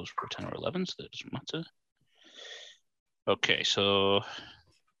 Neither of those were 10 or 11, so that doesn't matter. Okay, so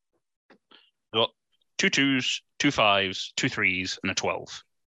I got 2 2s, 2 5s, 2 3s, and a 12.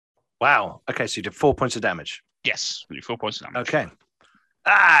 Wow. Okay, so you did 4 points of damage. Yes, I do 4 points of damage. Okay.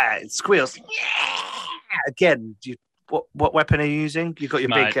 It squeals. Yeah! Again, what weapon are you using? You got your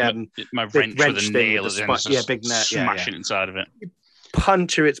big my big wrench with a thing nail with at the the end, spike- yeah, big net, yeah, smashing inside of it.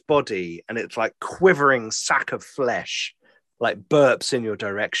 puncture its body, and it's like quivering sack of flesh, like burps in your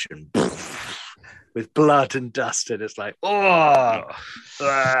direction with blood and dust, and it's like, oh.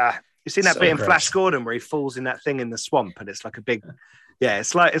 You seen that So bit in gross. Flash Gordon where he falls in that thing in the swamp, and it's like a big, yeah,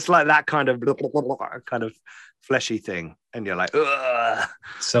 it's like that kind of fleshy thing, and you're like, ugh.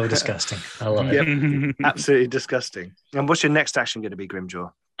 So disgusting. I love it. Yep. Absolutely disgusting. And what's your next action going to be,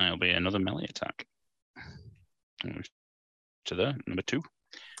 Grimjaw? It'll be another melee attack. To there, number 2.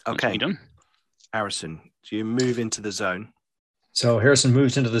 That's Okay, me done. Harrison, do you move into the zone? So Harrison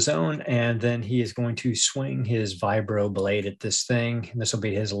moves into the zone, and then he is going to swing his vibro blade at this thing. And this will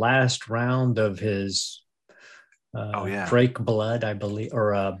be his last round of his Drake blood, I believe,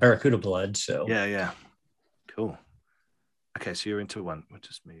 or Barracuda blood. So Yeah. Cool. Okay, so you're into 1. We'll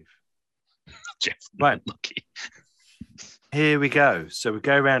just move. Jeff, Right. lucky. Here we go. So we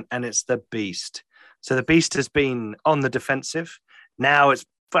go around, and it's the beast. So the beast has been on the defensive. Now it's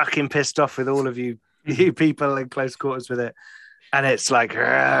fucking pissed off with all of you people in close quarters with it. And it's like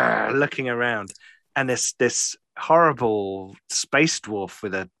looking around. And this horrible space dwarf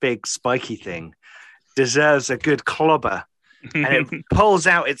with a big spiky thing deserves a good clobber. And it pulls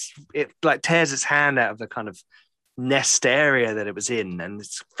out it like tears its hand out of the kind of nest area that it was in. And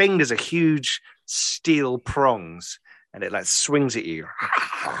its fingers are huge steel prongs. And it like swings at you.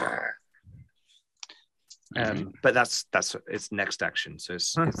 But that's its next action. So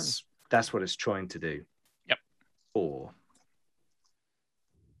it's that's what it's trying to do. Yep. 4.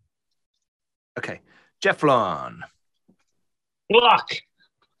 Okay, Jefflon. Block.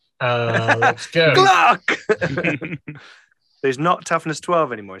 Let's go. Glock. There's not toughness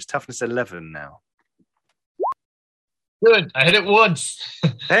 12 anymore. It's toughness 11 now. Good. I hit it once.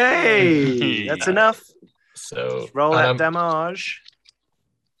 Hey, that's enough. So Roll that damage.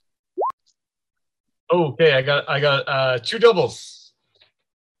 Okay, I got 2 doubles,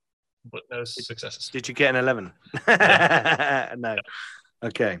 but no successes. Did you get an 11? No.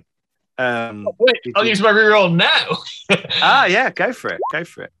 Okay. Wait, I'll use my reroll now. Yeah, go for it.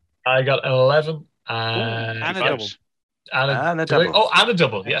 I got an 11 And a double. And a double. Oh, and a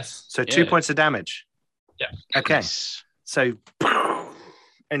double. Yes. So 2 points of damage. Yeah. Okay. Nice. So,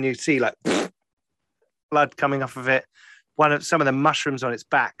 and you see like blood coming off of it. Some of the mushrooms on its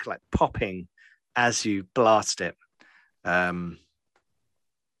back, like popping as you blast it.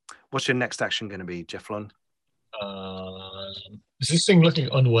 What's your next action going to be, Jefflon? Is this thing looking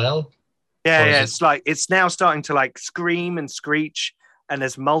unwell? Yeah. It's like it's now starting to like scream and screech, and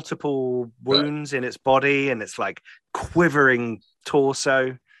there's multiple wounds in its body, and it's like quivering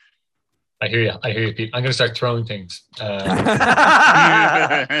torso. I hear you, Pete. I'm going to start throwing things.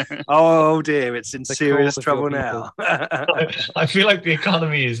 Oh dear, it's in The serious cause of trouble your now. I feel like the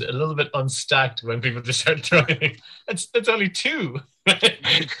economy is a little bit unstacked when people just start throwing things. That's only 2.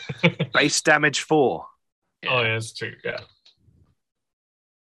 Base damage 4. Oh, yeah, that's true. Yeah.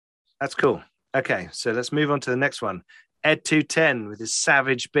 That's cool. Okay, so let's move on to the next one. Ed 210 with his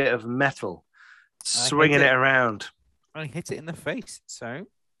savage bit of metal, swinging hit it it. around. I hit it in the face, so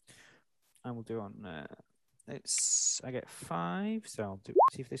I will do on I get 5, so I'll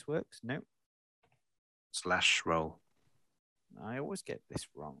see if this works. No, Slash roll. I always get this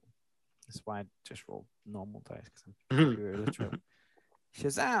wrong. That's why I just roll normal dice because Mhm. I'm pure illiterate.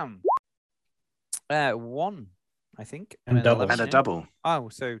 Shazam! 1, I think, And an double. 11, And a yeah? double. Oh,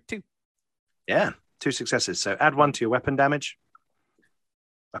 so 2. Yeah, 2 successes. So add 1 to your weapon damage.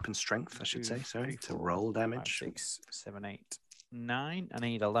 Weapon strength, I should 2, say. Sorry, 3, to 4, roll 5, damage. 6, 7, 8, 9. I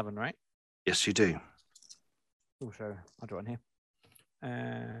need 11, right? Yes, you do. Oh, so I'll do it on here.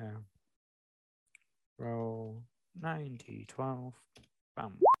 Roll 90, 12.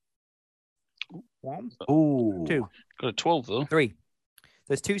 Bam. 1, Ooh. 2, Got a 12 though. 3.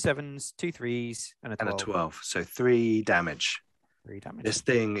 There's 2 7s, 2 3s, and a 12. And a 12. So 3 damage. 3 damage. This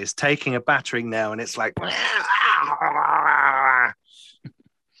thing is taking a battering now, and it's like.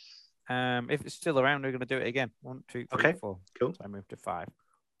 If it's still around, we're going to do it again. 1, 2, 3, Okay, 4. cool. So I move to 5.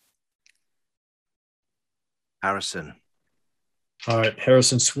 Harrison. All right,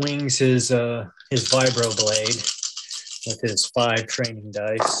 Harrison swings his vibro blade with his 5 training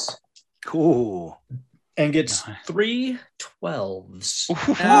dice Cool. and gets Nice. 3 12s.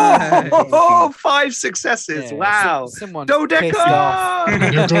 Oh, 5 successes. Yeah, Wow. Someone's pissed off.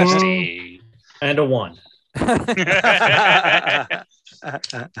 Dodeca! And a 1.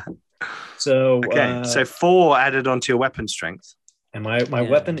 So Okay, so 4 added onto your weapon strength. and my Yeah.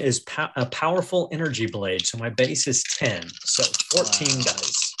 weapon is a powerful energy blade. So my base is 10. So 14 Wow.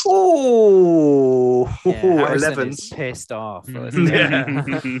 dice. Oh, Yeah, Harrison 11s. is pissed off. Yeah. Yeah.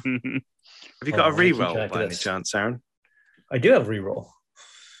 Have you got a Hold on, let me keep reroll track of by any this. chance, Aaron? I do have reroll.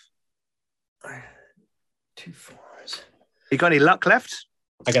 2 4s. You got any luck left?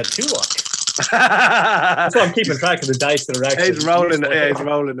 I got 2 luck. That's why I'm keeping track of the dice that are actually. He's rolling. useful. Yeah, he's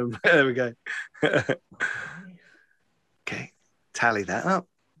rolling them. There we go. Okay, tally that up.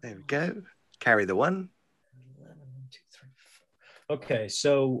 There we go. Carry the 1. 11, 2, 3, 4. Okay,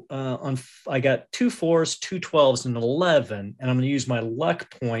 so I got 2 4s, 2 12s, and 11, and I'm going to use my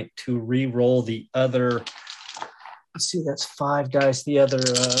luck point to re-roll the other. Let's see, that's 5 dice. The other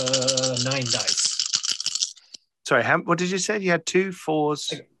 9 dice. Sorry, what did you say? You had 2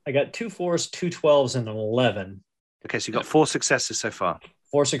 4s. I got 2 4s, 2 12s, and an 11. Okay, so you got 4 successes so far.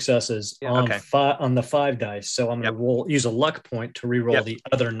 4 successes Yeah. on Okay. on the 5 dice. So I'm going to use a luck point to re-roll Yep. the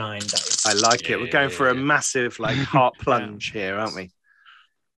other 9 dice. I like it. We're going for a Yeah. massive heart plunge here, aren't we?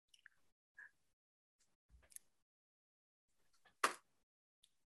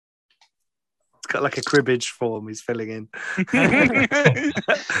 It's got like a cribbage form he's filling in.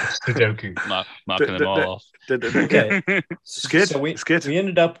 Sudoku. Marking them all off. Okay. It's good. So It's good. We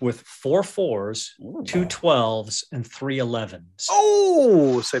ended up with 4 4s, 2 12s, and 3 11s.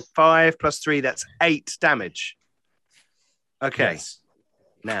 Oh, so 5 plus 3, that's 8 damage. Okay, Yes.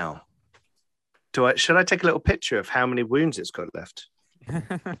 now, should I take a little picture of how many wounds it's got left?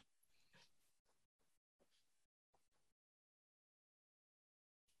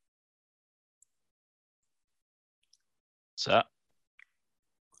 So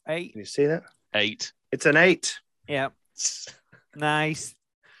 8. Can you see that? 8. It's an 8. Yeah. Nice.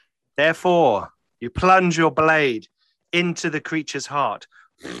 Therefore, you plunge your blade into the creature's heart.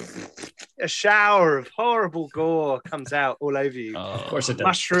 A shower of horrible gore comes out all over you. Of course it does.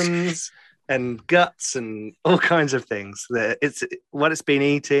 Mushrooms and guts and all kinds of things. It's what it's been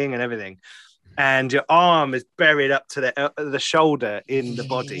eating and everything. And your arm is buried up to the shoulder in the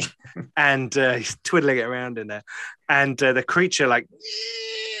body, and he's twiddling it around in there. And the creature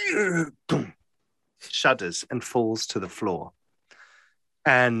shudders and falls to the floor.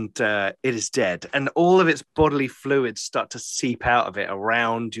 And it is dead. And all of its bodily fluids start to seep out of it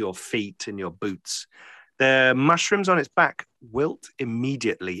around your feet and your boots. The mushrooms on its back wilt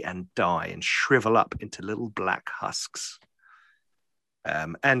immediately and die and shrivel up into little black husks.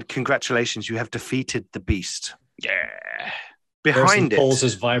 And congratulations, you have defeated the beast. Yeah. Behind Harrison pulls it,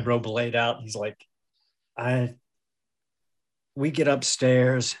 his vibro blade out. He's like, we get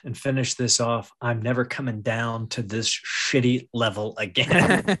upstairs and finish this off. I'm never coming down to this shitty level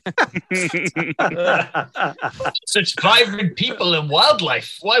again. Such vibrant people and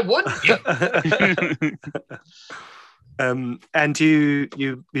wildlife. Why wouldn't you? and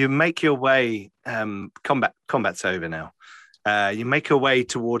you make your way. Combat's over now. You make your way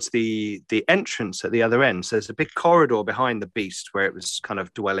towards the entrance at the other end. So there's a big corridor behind the beast where it was kind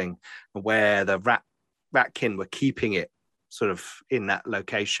of dwelling, where the ratkin were keeping it sort of in that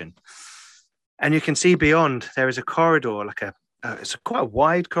location. And you can see beyond there is a corridor, it's quite a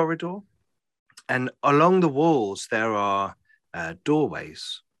wide corridor. And along the walls there are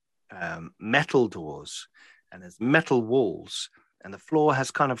doorways, metal doors, and there's metal walls. and the floor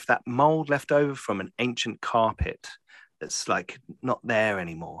has kind of that mold left over from an ancient carpet that's like not there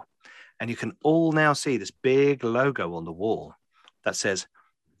anymore. And you can all now see this big logo on the wall that says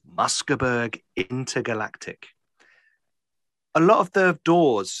Muskeberg Intergalactic. A lot of the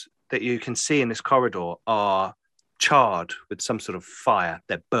doors that you can see in this corridor are charred with some sort of fire.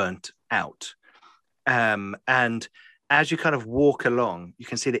 They're burnt out. And as you kind of walk along, you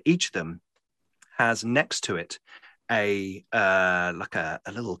can see that each of them has next to it a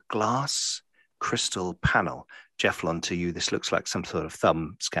little glass crystal panel. Jefflon, to you, this looks like some sort of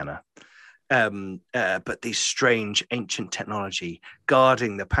thumb scanner. But these strange ancient technology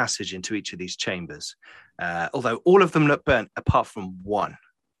guarding the passage into each of these chambers. Although all of them look burnt apart from one.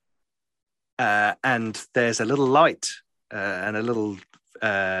 And there's a little light and a little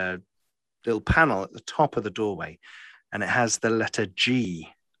panel at the top of the doorway, and it has the letter G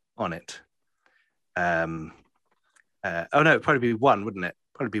on it. Oh no, it'd probably be one, wouldn't it?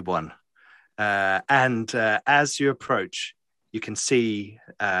 Probably be one. And as you approach, you can see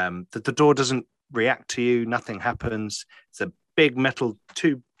that the door doesn't react to you. Nothing happens. It's a big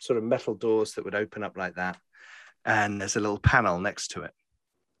two sort of metal doors that would open up like that. And there's a little panel next to it.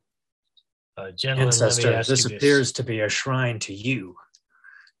 Gentlemen, Ancestor, let me ask this you appears to be a shrine to you.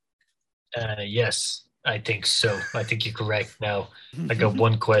 Yes, I think so. I think you're correct. Now, I got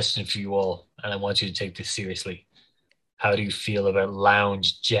one question for you all, and I want you to take this seriously. How do you feel about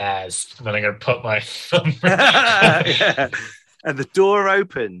lounge jazz? And then I'm going to put my thumb. Yeah. And the door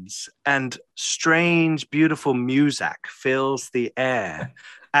opens, and strange, beautiful music fills the air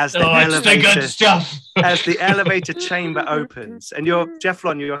as the elevator as the elevator chamber opens. And you're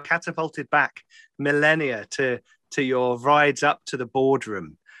catapulted back millennia to your rides up to the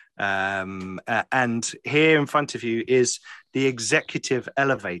boardroom. And here in front of you is the executive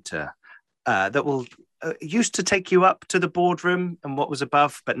elevator that will used to take you up to the boardroom and what was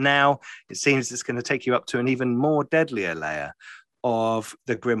above, but now it seems it's going to take you up to an even more deadlier layer of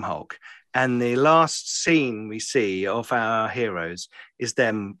the Grimhulk. And the last scene we see of our heroes is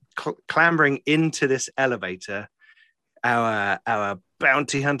them clambering into this elevator. Our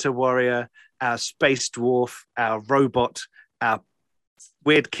bounty hunter warrior, our space dwarf, our robot, our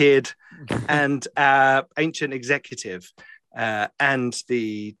weird kid, and our ancient executive. And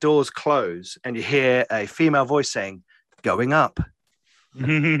the doors close, and you hear a female voice saying, "Going up."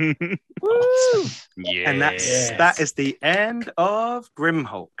 Woo! Yeah. And that is the end of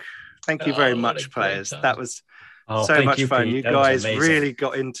Grimhulk. Thank you very much, players. That was so much fun. You guys really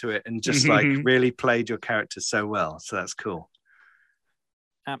got into it and just like really played your characters so well. So that's cool.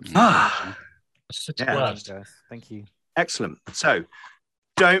 Absolutely. Such a blast. Thank you. Excellent. So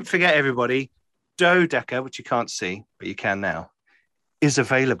don't forget, everybody, Dodeca, which you can't see, but you can now, is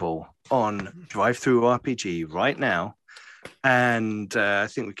available on DriveThruRPG right now. And I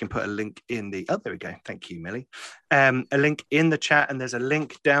think we can put a link in the... Oh, there we go. Thank you, Millie. A link in the chat, and there's a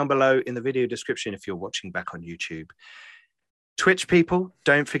link down below in the video description if you're watching back on YouTube. Twitch people,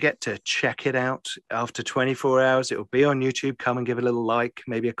 don't forget to check it out. After 24 hours, it will be on YouTube. Come and give a little like,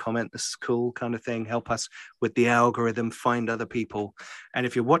 maybe a comment. This is cool kind of thing. Help us with the algorithm, find other people. And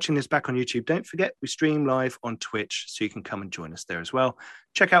if you're watching this back on YouTube, don't forget we stream live on Twitch, so you can come and join us there as well.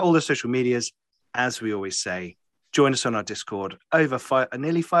 Check out all the social medias. As we always say, join us on our Discord.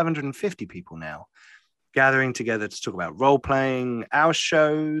 Nearly 550 people now gathering together to talk about role-playing, our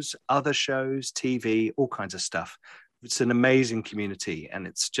shows, other shows, TV, all kinds of stuff. It's an amazing community, and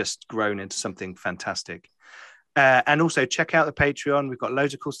it's just grown into something fantastic. And also check out the Patreon. We've got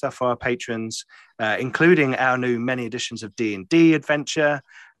loads of cool stuff for our patrons, including our new many editions of D&D Adventure,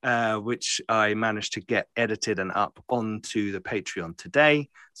 which I managed to get edited and up onto the Patreon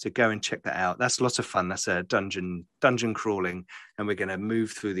today. So go and check that out. That's lots of fun. That's a dungeon crawling, and we're going to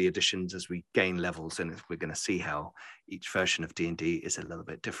move through the editions as we gain levels, and we're going to see how each version of D&D is a little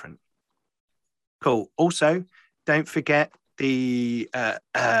bit different. Cool. Also, don't forget the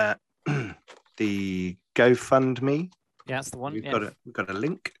GoFundMe. Yeah, that's the one. We've got a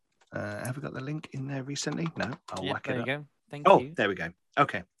link. Have we got the link in there recently? No, I'll whack it up. There you go. Thank you. There we go.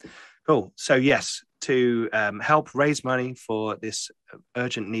 Okay, cool. So yes, to help raise money for this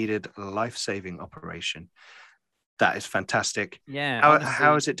urgent needed life-saving operation. That is fantastic. Yeah.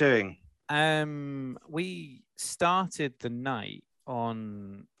 How is it doing? We started the night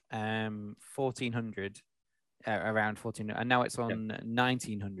on 1400. Around 1400, and now it's on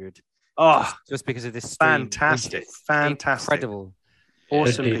 1900. Oh, just because of this stream. Fantastic, incredible,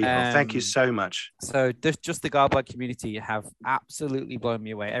 awesome people. Thank you so much. So just the Garblag community have absolutely blown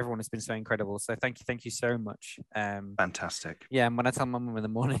me away. Everyone has been so incredible. So thank you so much. Fantastic. Yeah, and when I tell my mum in the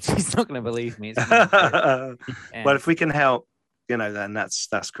morning, she's not going to believe me. Well, if we can help, then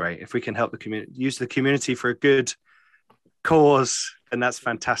that's great. If we can help the community, use the community for a good cause, then that's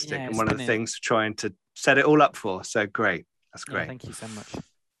fantastic. Yeah, and one of the spinning. things we're trying to set it all up for. So great. That's Yeah, great. thank you so much.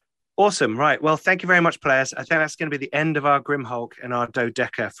 Awesome. Right. Well, thank you very much, players. I think that's going to be the end of our Grimhulk and our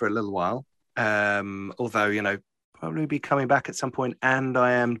Dodeca for a little while. Although, probably be coming back at some point, and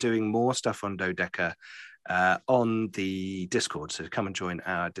I am doing more stuff on Dodeca on the Discord. So come and join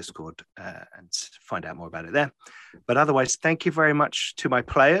our Discord and find out more about it there. But otherwise, thank you very much to my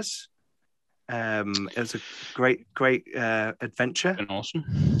players. It was a great adventure. Been awesome.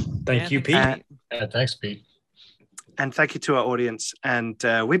 Thank you, Pete. Thanks, Pete. And thank you to our audience. And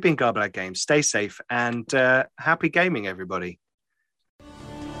we've been Garblag Games. Stay safe and happy gaming, everybody.